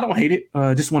I don't hate it.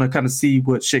 Just want to kind of see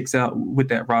what shakes out with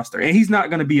that roster. And he's not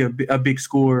going to be a big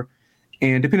scorer.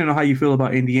 And depending on how you feel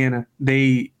about Indiana,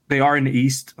 they are in the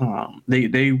East.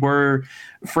 They were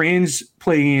fringe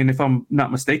playing, if I'm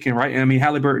not mistaken, right? I mean,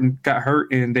 Halliburton got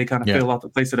hurt and they kind of fell off the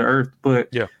face of the earth. But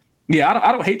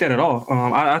I don't hate that at all.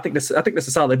 I think that's a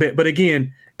solid bet. But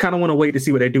again, kind of want to wait to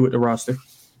see what they do with the roster.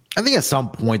 I think at some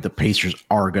point the Pacers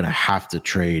are going to have to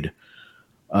trade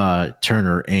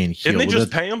Turner and Hield. Didn't they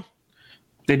just pay him?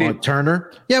 They did.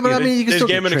 Turner? Yeah, but I mean, you can still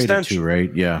get traded extension too,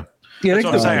 right? Yeah. Yeah, that's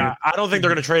what I'm saying. I don't think they're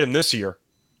going to trade him this year.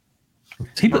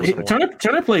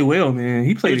 Turner played well, man.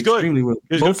 He played extremely well.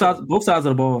 Both sides of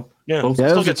the ball. Yeah, he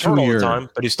still gets hurt all the time,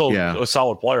 but he's still a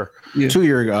solid player. Yeah.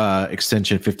 2-year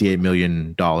extension, $58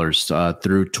 million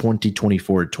through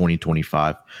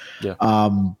 2024-2025. Yeah.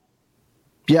 I'm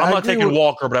not taking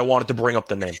Walker, but I wanted to bring up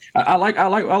the name. I like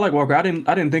Walker. I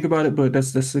didn't think about it, but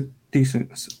that's a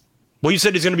decent. Well, you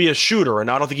said he's going to be a shooter,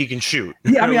 and I don't think he can shoot.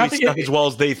 Yeah, I mean, I think as well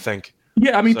as they think.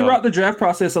 Yeah, I mean, throughout the draft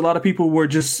process, a lot of people were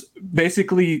just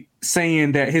basically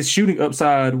saying that his shooting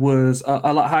upside was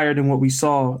a lot higher than what we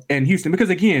saw in Houston. Because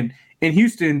again, in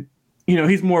Houston,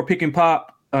 he's more pick and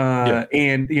pop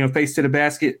and face to the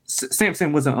basket.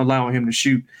 Sampson wasn't allowing him to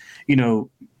shoot,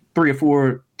 3 or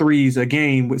 4 threes a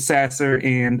game with Sasser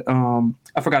and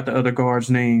I forgot the other guard's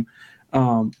name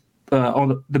on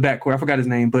the backcourt. I forgot his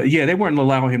name, but yeah, they weren't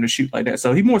allowing him to shoot like that.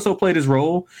 So he more so played his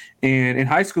role. And in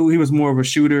high school, he was more of a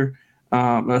shooter.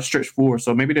 A stretch 4,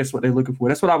 so maybe that's what they're looking for.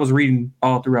 That's what I was reading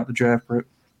all throughout the draft prep.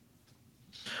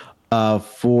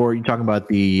 For you talking about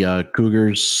the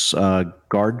Cougars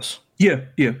guards? Yeah.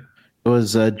 It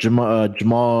was Jamal.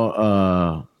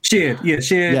 Shed. Yeah,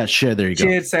 Shed. Yeah, Shed. There you go.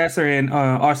 Shed, Sasser, and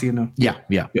Arciano. Yeah.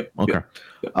 Yep. Okay.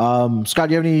 Scott,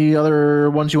 do you have any other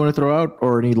ones you want to throw out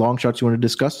or any long shots you want to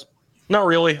discuss? Not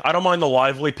really. I don't mind the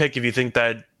Lively pick if you think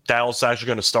that Dallas is actually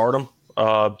going to start him.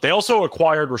 They also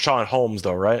acquired Rashawn Holmes,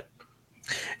 though, right?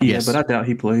 Yeah, yes. But I doubt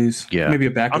he plays. Yeah. Maybe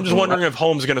a backup. I'm just wondering if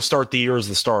Holmes is going to start the year as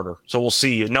the starter. So we'll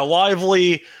see. Now,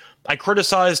 Lively, I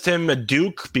criticized him at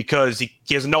Duke because he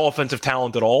has no offensive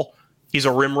talent at all. He's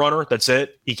a rim runner. That's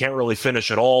it. He can't really finish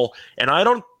at all. And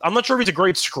I'm not sure if he's a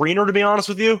great screener, to be honest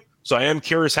with you. So I am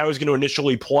curious how he's going to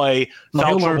initially play.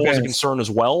 Foul trouble is a concern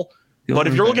as well. But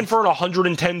if you're looking for an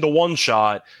 110-1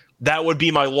 shot, that would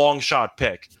be my long shot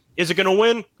pick. Is it going to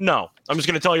win? No. I'm just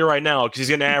going to tell you right now because he's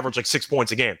going to average like 6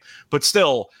 points a game. But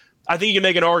still, I think you can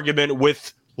make an argument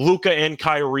with Luka and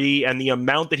Kyrie and the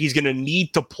amount that he's going to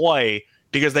need to play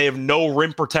because they have no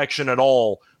rim protection at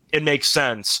all. It makes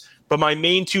sense. But my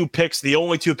main two picks, the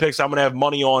only two picks I'm going to have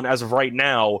money on as of right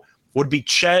now, would be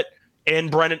Chet and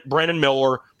Brandon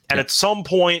Miller. And at some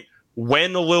point,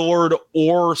 when Lillard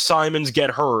or Simons get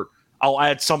hurt, I'll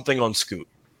add something on Scoot.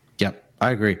 Yep,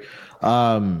 I agree.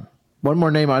 One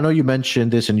more name. I know you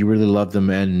mentioned this and you really loved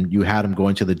him and you had him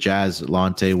going to the Jazz,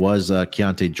 Lante, was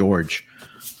Keontae George.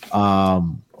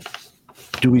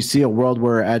 Do we see a world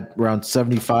where at around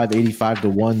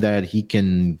 75-1 that he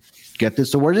can get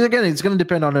this? So again, it's going to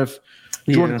depend on if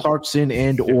Jordan Clarkson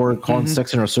and or Colin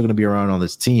Sexton are still going to be around on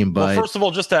this team. But first of all,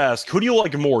 just to ask, who do you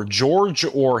like more, George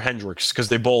or Hendricks? Because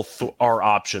they both are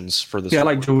options for this. Yeah, I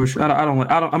like George.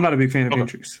 I'm not a big fan of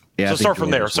Hendricks. Yeah, so start from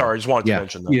there. Sorry, I just wanted to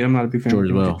mention that. Yeah, I'm not a big fan George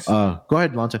of Hendricks. Go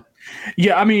ahead, Lante.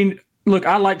 Yeah, I mean, look,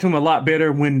 I liked him a lot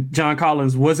better when John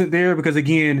Collins wasn't there because,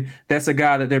 again, that's a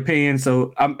guy that they're paying.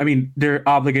 So, I mean, they're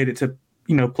obligated to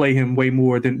play him way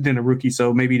more than a rookie.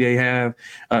 So maybe they have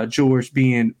George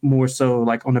being more so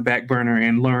like on the back burner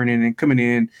and learning and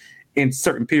coming in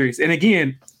certain periods. And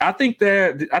again, I think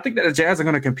that the Jazz are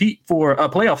going to compete for a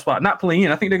playoff spot, not play in.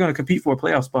 I think they're going to compete for a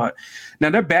playoff spot.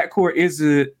 Now their backcourt is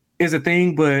a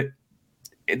thing, but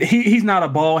he's not a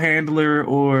ball handler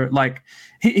or like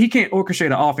he can't orchestrate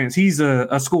an offense. He's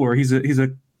a scorer. He's a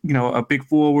big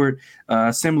forward,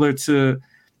 similar to.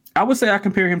 I would say I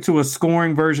compare him to a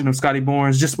scoring version of Scotty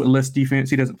Barnes, just with less defense.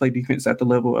 He doesn't play defense at the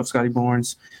level of Scotty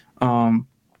Barnes.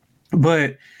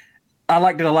 But I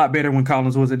liked it a lot better when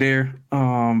Collins wasn't there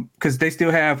because they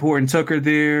still have Horton Tucker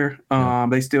there.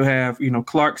 They still have,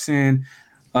 Clarkson.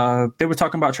 They were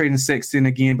talking about trading Sexton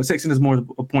again, but Sexton is more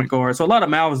a point guard. So a lot of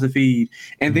mouths to feed.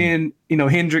 And then,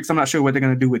 Hendricks, I'm not sure what they're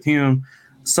going to do with him.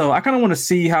 So I kind of want to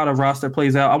see how the roster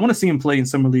plays out. I want to see him play in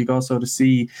Summer League also to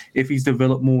see if he's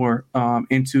developed more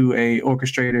into a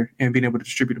orchestrator and being able to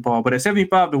distribute the ball. But at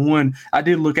 75-1, I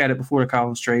did look at it before the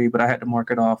Collins trade, but I had to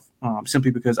mark it off simply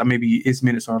because maybe his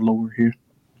minutes are lower here.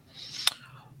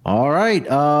 All right.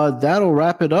 That'll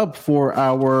wrap it up for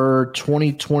our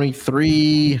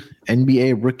 2023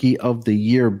 NBA Rookie of the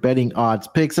Year betting odds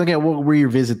picks. Again, we'll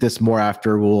revisit this more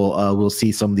after we'll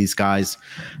see some of these guys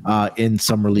in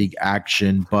Summer League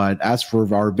action. But as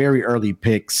for our very early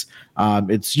picks,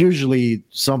 it's usually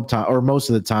sometime or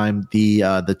most of the time the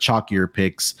chalkier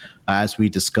picks as we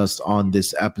discussed on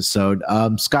this episode.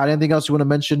 Scott, anything else you want to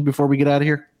mention before we get out of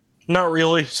here? Not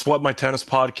really. Swept my tennis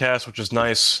podcast, which is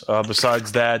nice.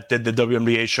 Besides that, did the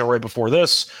WNBA show right before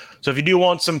this. So if you do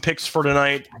want some picks for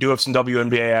tonight, do have some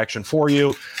WNBA action for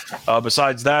you.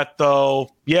 Besides that,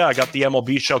 though, I got the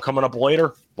MLB show coming up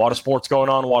later. A lot of sports going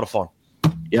on, a lot of fun.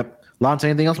 Yep. Lance,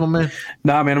 anything else, my man?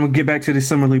 Nah, man, I'm going to get back to the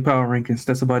Summer League power rankings.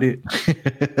 That's about it.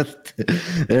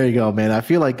 There you go, man. I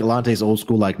feel like Lante's old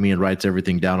school like me and writes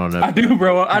everything down on it. I do,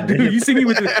 bro. I do. You see me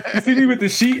with the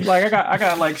sheet? Like I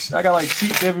got like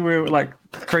sheets everywhere with like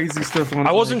crazy stuff on it.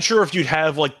 I wasn't sure if you'd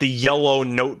have like the yellow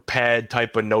notepad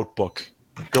type of notebook.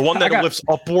 The one that lifts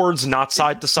upwards, not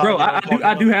side to side. Bro,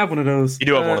 I do have one of those. You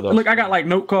do have one of those. Look, I got like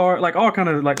note card, like all kind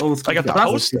of like old school. I got the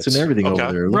Post-its and everything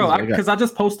over there, bro. Because I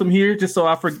just post them here just so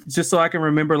I can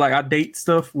remember like I date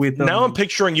stuff with. Now I'm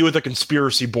picturing you with a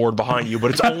conspiracy board behind you,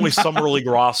 but it's only Summer League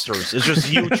rosters. It's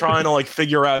just you trying to like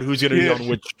figure out who's going to be on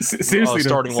which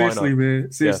starting lineup.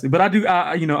 Man. Seriously, but I do.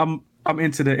 I'm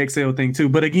into the Excel thing too.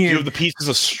 But again, you have the pieces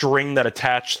of string that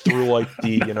attach through like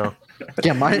the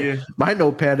Yeah, my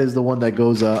notepad is the one that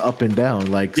goes up and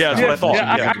down. Like that's what I thought.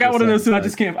 I got one of those too. I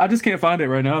just can't find it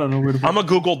right now. I don't know where to. I'm a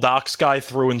Google Docs guy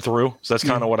through and through, so that's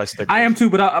kind of what I stick with. I am too,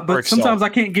 but sometimes I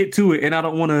can't get to it, and I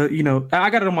don't want to.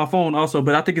 I got it on my phone also,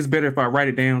 but I think it's better if I write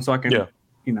it down so I can,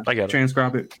 I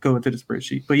transcribe it, go into the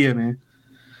spreadsheet. But yeah, man.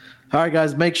 All right,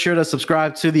 guys, make sure to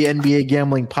subscribe to the NBA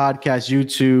Gambling Podcast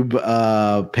YouTube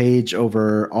page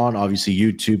over on, obviously,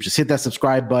 YouTube. Just hit that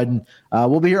subscribe button.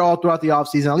 We'll be here all throughout the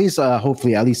offseason, at least,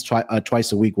 hopefully, at least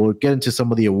twice a week. We'll get into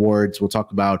some of the awards. We'll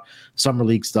talk about Summer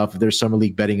League stuff. If there's Summer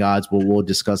League betting odds, we'll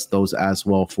discuss those as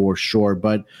well for sure.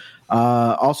 But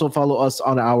also follow us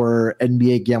on our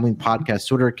NBA Gambling Podcast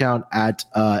Twitter account at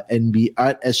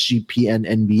SGPNNBA.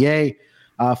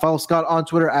 Follow Scott on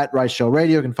Twitter at Rice Show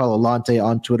Radio. You can follow Lante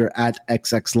on Twitter at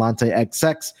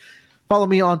XXLanteXX. Follow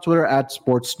me on Twitter at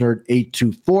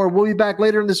SportsNerd824. We'll be back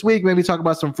later in this week. Maybe talk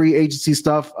about some free agency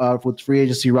stuff with free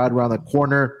agency right around the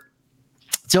corner.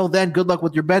 Till then, good luck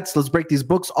with your bets. Let's break these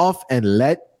books off and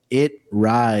let it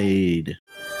ride.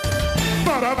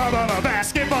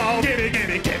 Basketball, get it,